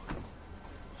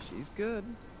 She's good.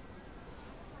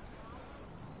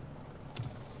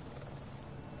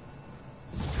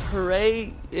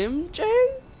 Hooray, MJ?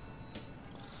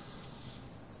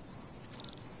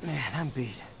 Man, I'm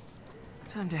beat.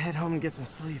 Time to head home and get some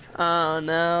sleep. Oh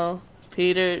no.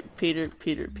 Peter.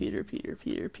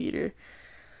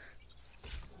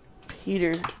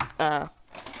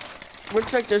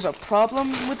 Looks like there's a problem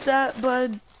with that,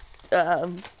 bud.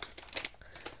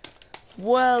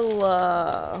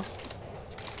 Well,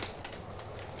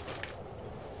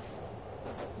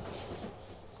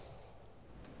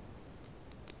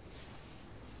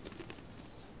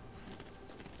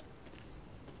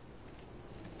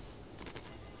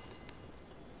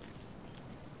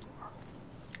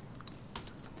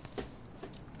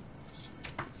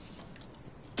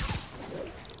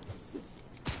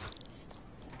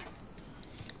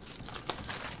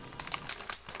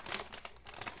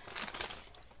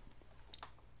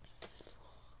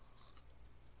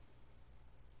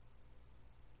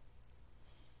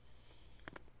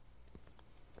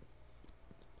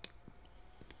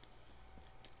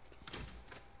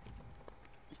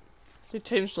 they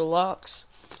changed the locks.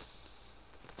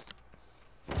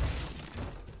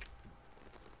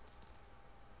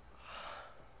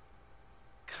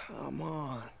 Come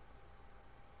on.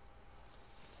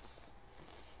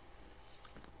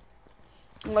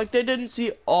 Like, they didn't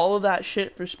see all of that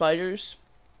shit for spiders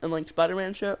and, like,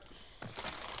 Spider-Man shit.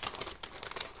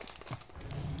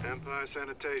 Empire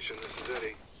Sanitation, this is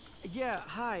Eddie. Yeah,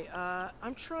 hi.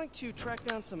 I'm trying to track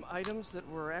down some items that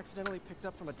were accidentally picked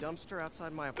up from a dumpster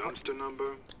outside my apartment. Dumpster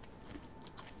number?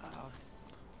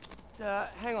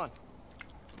 Hang on.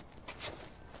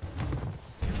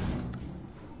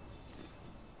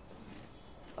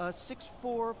 Uh,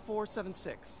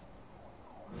 64476.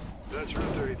 That's Route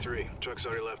 33. Truck's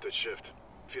already left its shift.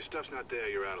 If your stuff's not there,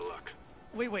 you're out of luck.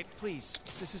 Wait, please.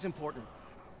 This is important.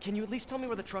 Can you at least tell me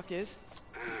where the truck is?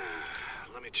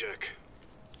 Let me check.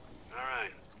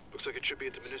 Alright. Looks like it should be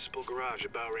at the municipal garage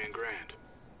at Bowery and Grand.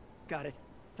 Got it.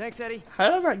 Thanks, Eddie. How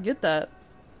did I not get that?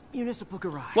 Municipal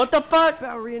garage. What the fuck?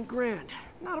 Bowery and Grand.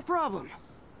 Not a problem.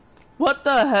 What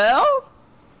the hell?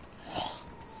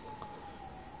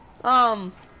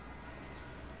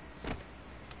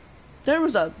 There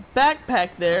was a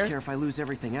backpack there. I don't care if I lose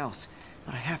everything else,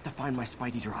 but I have to find my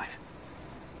Spidey drive.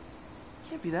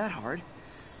 Can't be that hard.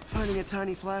 Finding a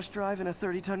tiny flash drive in a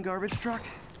 30-ton garbage truck.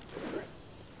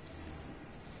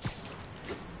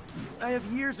 I have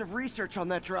years of research on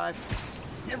that drive.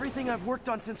 Everything I've worked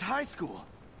on since high school.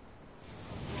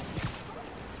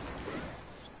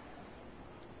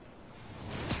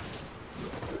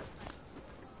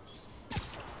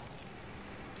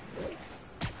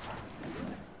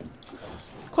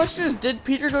 Question is, did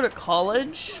Peter go to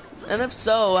college? And if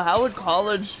so, how would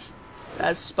college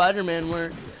as Spider-Man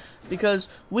work? Because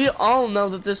we all know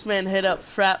that this man hit up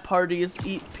frat parties,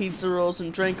 eat pizza rolls,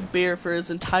 and drank beer for his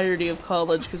entirety of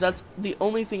college, because that's the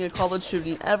only thing a college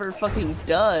student ever fucking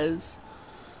does.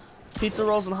 Pizza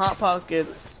rolls and Hot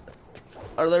Pockets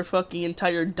are their fucking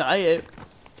entire diet.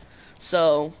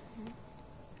 So...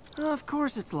 Of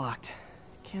course it's locked.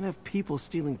 Can't have people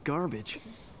stealing garbage.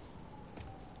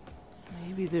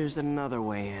 Maybe there's another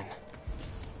way in.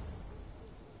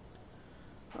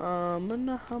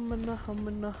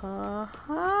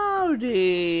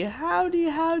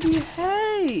 Howdy,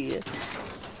 hey!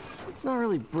 It's not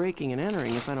really breaking and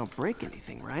entering if I don't break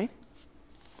anything, right?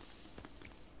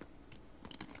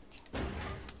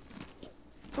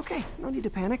 Okay, no need to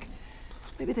panic.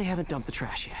 Maybe they haven't dumped the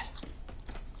trash yet.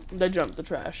 They dumped the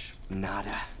trash.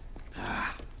 Nada.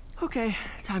 Okay,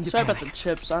 time to Sorry panic. about the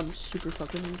chips, I'm super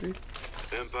fucking hungry.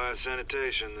 Empire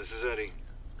Sanitation, this is Eddie.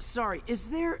 Sorry, is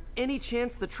there any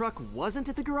chance the truck wasn't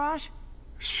at the garage?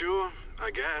 Sure,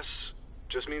 I guess.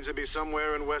 Just means it'd be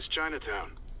somewhere in West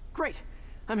Chinatown. Great.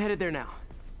 I'm headed there now.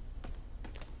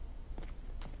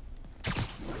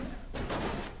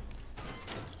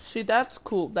 See, that's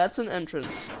cool. That's an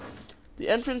entrance. The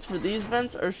entrance for these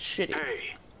vents are shitty.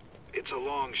 Hey, it's a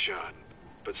long shot,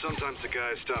 but sometimes the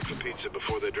guys stop for pizza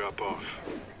before they drop off.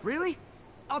 Really?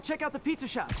 I'll check out the pizza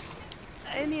shops.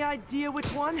 Any idea which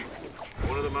one?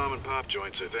 One of the mom and pop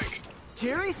joints, I think.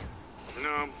 Jerry's?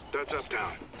 No, that's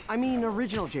uptown. I mean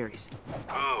original Jerry's.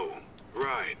 Oh,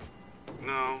 right.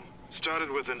 No, started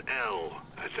with an L,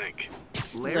 I think.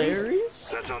 Larry's?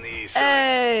 That's on the east side.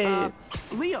 Hey!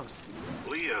 Leo's.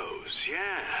 Leo's,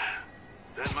 yeah.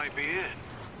 That might be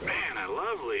it. Man, I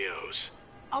love Leo's.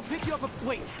 I'll pick you up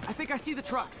wait, I think I see the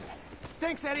trucks.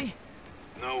 Thanks, Eddie.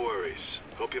 No worries.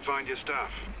 Hope you find your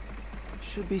stuff.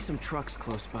 Should be some trucks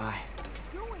close by.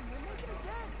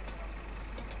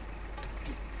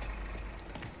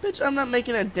 Bitch, I'm not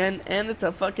making a dent, and it's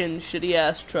a fucking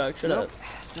shitty-ass truck. Shut up.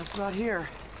 Stuff's not here.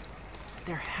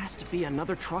 There has to be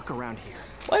another truck around here.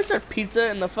 Why is there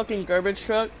pizza in the fucking garbage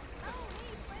truck?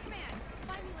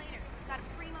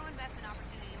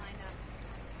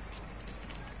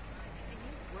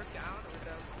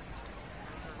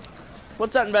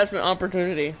 What's that investment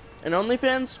opportunity? An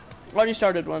OnlyFans? Already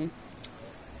started one.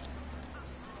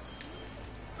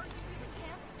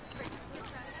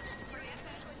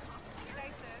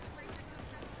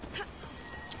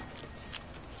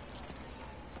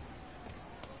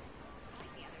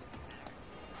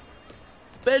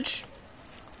 bitch.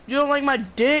 You don't like my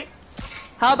dick?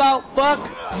 How about fuck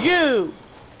you?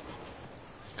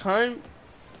 Kind.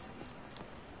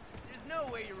 There's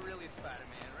no way you're really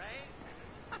Spider-Man,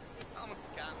 right? Almost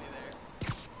got me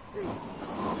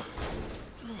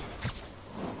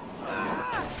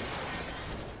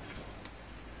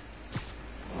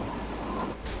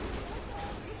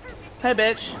Hey,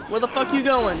 bitch. Where the fuck you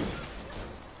going?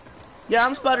 Yeah,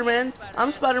 I'm Spider-Man.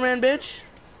 I'm Spider-Man, bitch.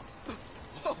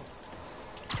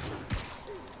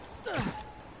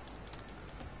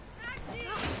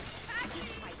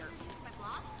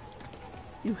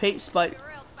 You hate Spike.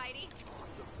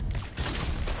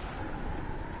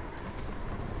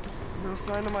 No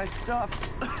sign of my stuff.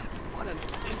 What an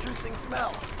interesting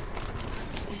smell.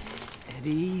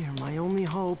 Eddie, you're my only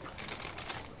hope.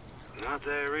 Not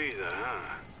there either,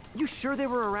 huh? You sure they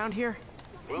were around here?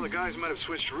 Well, the guys might have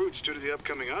switched routes due to the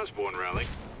upcoming Osborn rally.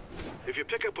 If your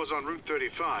pickup was on Route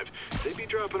 35, they'd be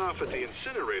dropping off at the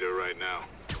incinerator right now.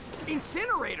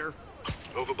 Incinerator?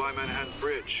 Over by Manhattan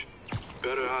Bridge.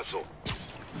 Better hustle.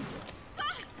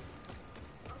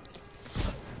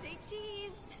 Say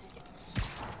cheese.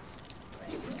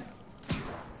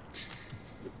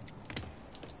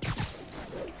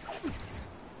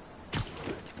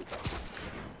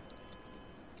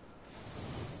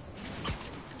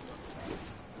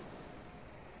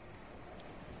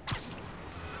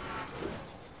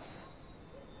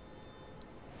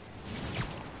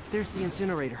 There's the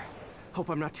incinerator. Hope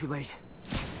I'm not too late.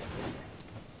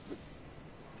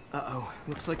 Uh-oh,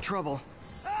 looks like trouble.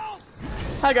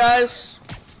 Hi, guys.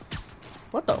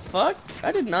 What the fuck?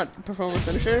 I did not perform a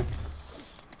finisher.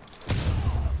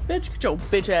 Bitch, get your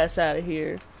bitch ass out of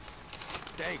here.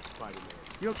 Thanks, Spider-Man.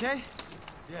 You okay?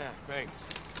 Yeah, thanks.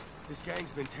 This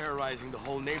gang's been terrorizing the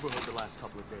whole neighborhood the last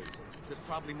couple of days. There's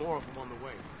probably more of them on the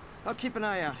way. I'll keep an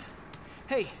eye out.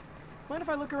 Hey, mind if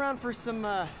I look around for some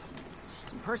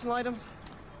personal items?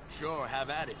 Sure, have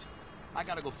at it. I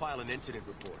gotta go file an incident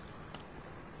report.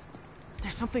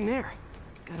 There's something there.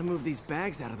 Gotta move these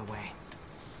bags out of the way.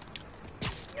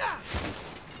 I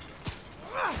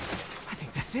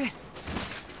think that's it.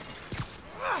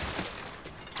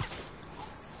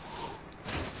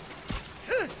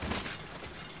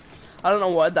 I don't know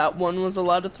why that one was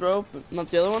allowed to throw, but not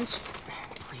the other ones.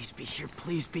 Please be here,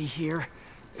 please be here.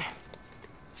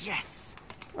 Yes!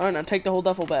 Alright, now take the whole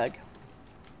duffel bag.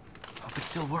 Hope it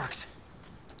still works.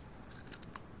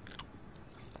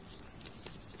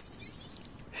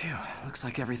 Phew, looks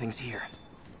like everything's here.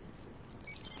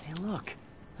 Hey look,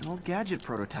 an old gadget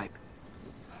prototype.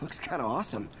 Looks kinda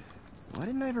awesome. Why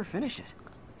didn't I ever finish it?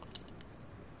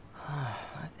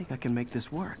 I think I can make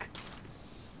this work.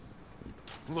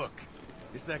 Look,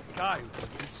 it's that guy who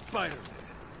thinks he's Spider-Man.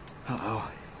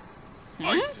 Uh-oh.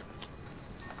 Ice him.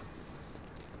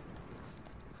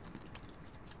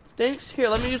 Thanks. Here,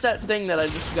 let me use that thing that I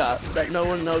just got that no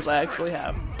one knows I actually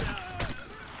have.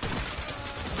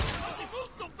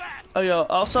 Oh, yo,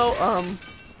 also,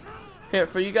 here,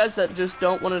 for you guys that just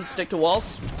don't want to stick to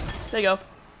walls, there you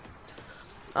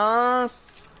go.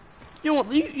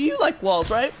 You like walls,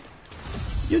 right?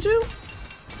 You do?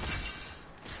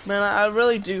 Man, I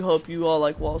really do hope you all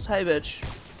like walls. Hey, bitch.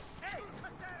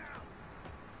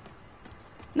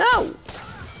 No!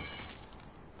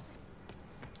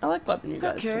 I like bumping you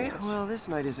guys. Okay, well, this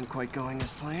night isn't quite going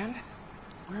as planned.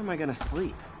 Where am I gonna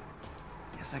sleep?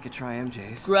 Guess I could try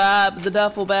MJ's. Grab the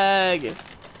duffel bag.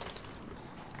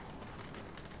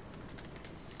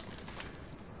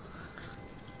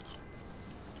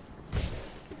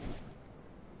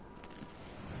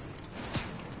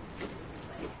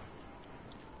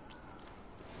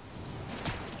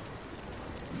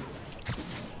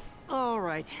 All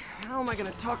right, how am I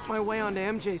gonna talk my way onto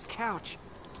MJ's couch?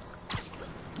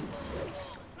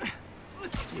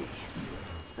 Let's see.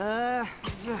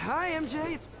 Hi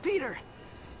MJ, it's Peter.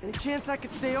 Any chance I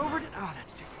could stay over? Oh,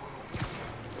 that's too formal.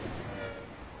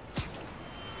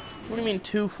 What do you mean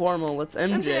too formal? It's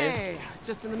MJ. MJ, I was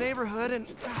just in the neighborhood and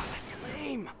that's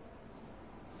lame.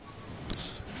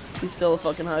 He's still a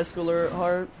fucking high schooler at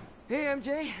heart. Hey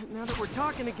MJ, now that we're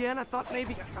talking again, I thought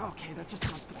maybe. Okay, that just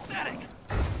sounds pathetic.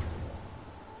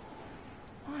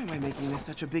 Why am I making this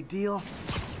such a big deal?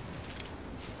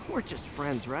 We're just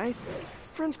friends, right?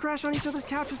 Friends crash on each other's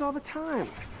couches all the time.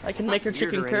 I can make her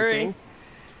chicken curry.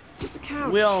 It's just a couch.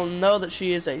 We all know that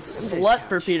she is a slut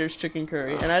for Peter's chicken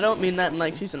curry, and I don't mean that in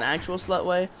like she's an actual slut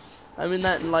way. I mean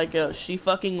that in like she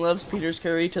fucking loves Peter's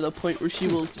curry to the point where she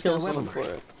will kill someone for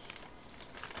it.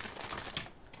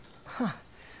 Huh.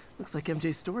 Looks like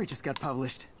MJ's story just got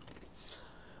published.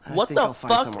 What the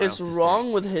fuck is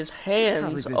wrong with his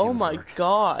hands? Oh my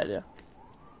god.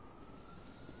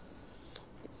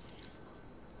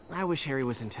 I wish Harry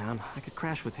was in town. I could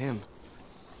crash with him.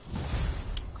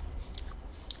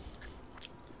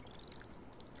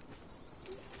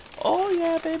 Oh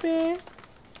yeah, baby.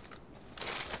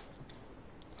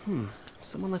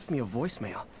 Someone left me a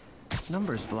voicemail.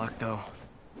 Number's blocked though.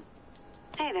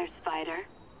 Hey there, Spider.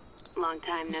 Long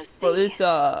time no see. Well, it's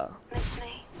Miss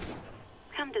me?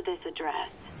 Come to this address.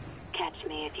 Catch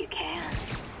me if you can.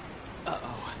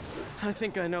 Uh-oh. I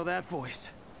think I know that voice.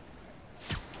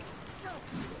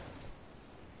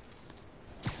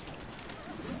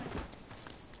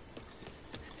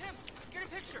 Get a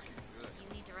picture.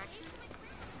 You need directions?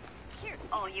 Here.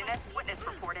 All units, witness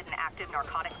reported an active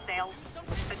narcotics sale.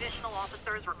 Additional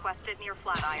officers requested near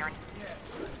Flatiron.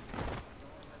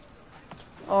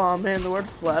 oh man, the word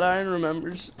Flatiron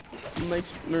remembers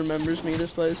me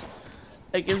this place.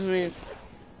 It gives me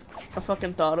a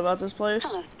fucking thought about this place.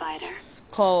 Hello, Spider.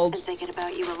 Called Been thinking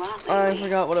about you a lot I lately.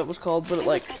 forgot what it was called, but it,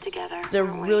 like Good together, they're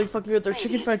aren't we? really fucking good. Their Maybe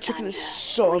chicken it's fried chicken time is to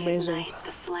so amazing. reignite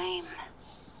the flame.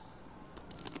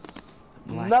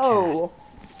 Black No.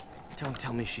 Cat. Don't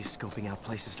tell me she's scoping out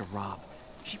places to rob.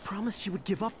 She promised she would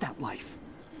give up that life.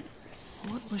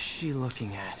 What was she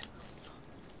looking at?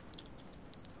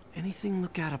 Anything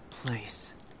look out of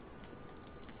place?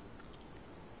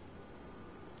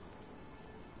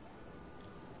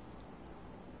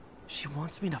 She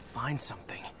wants me to find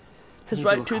something. His Need to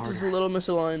right look tooth is a harder. little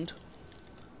misaligned.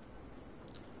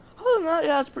 Other than that,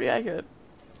 yeah, it's pretty accurate.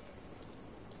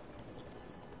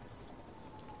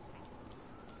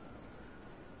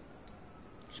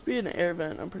 Should be an air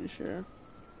vent, I'm pretty sure.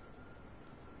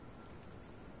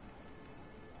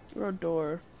 Or a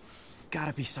door.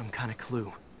 Gotta be some kind of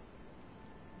clue.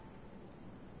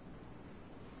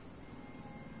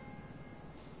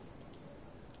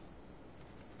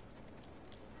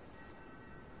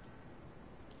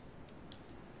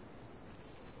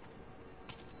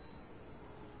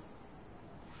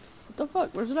 What the fuck?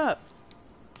 Where's it at?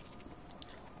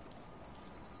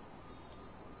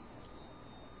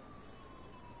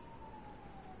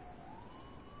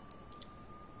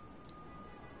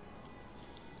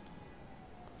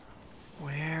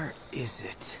 Where is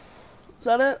it? Is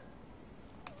that it?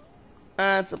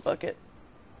 That's a bucket.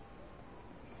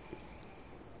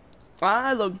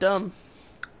 I look dumb.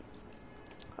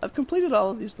 I've completed all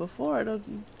of these before. I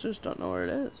just don't know where it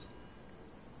is.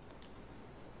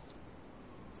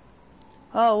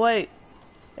 Oh wait,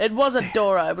 it was a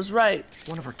door. I was right.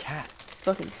 One of her cat.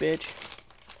 Fucking bitch.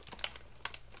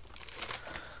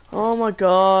 Oh my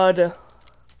god.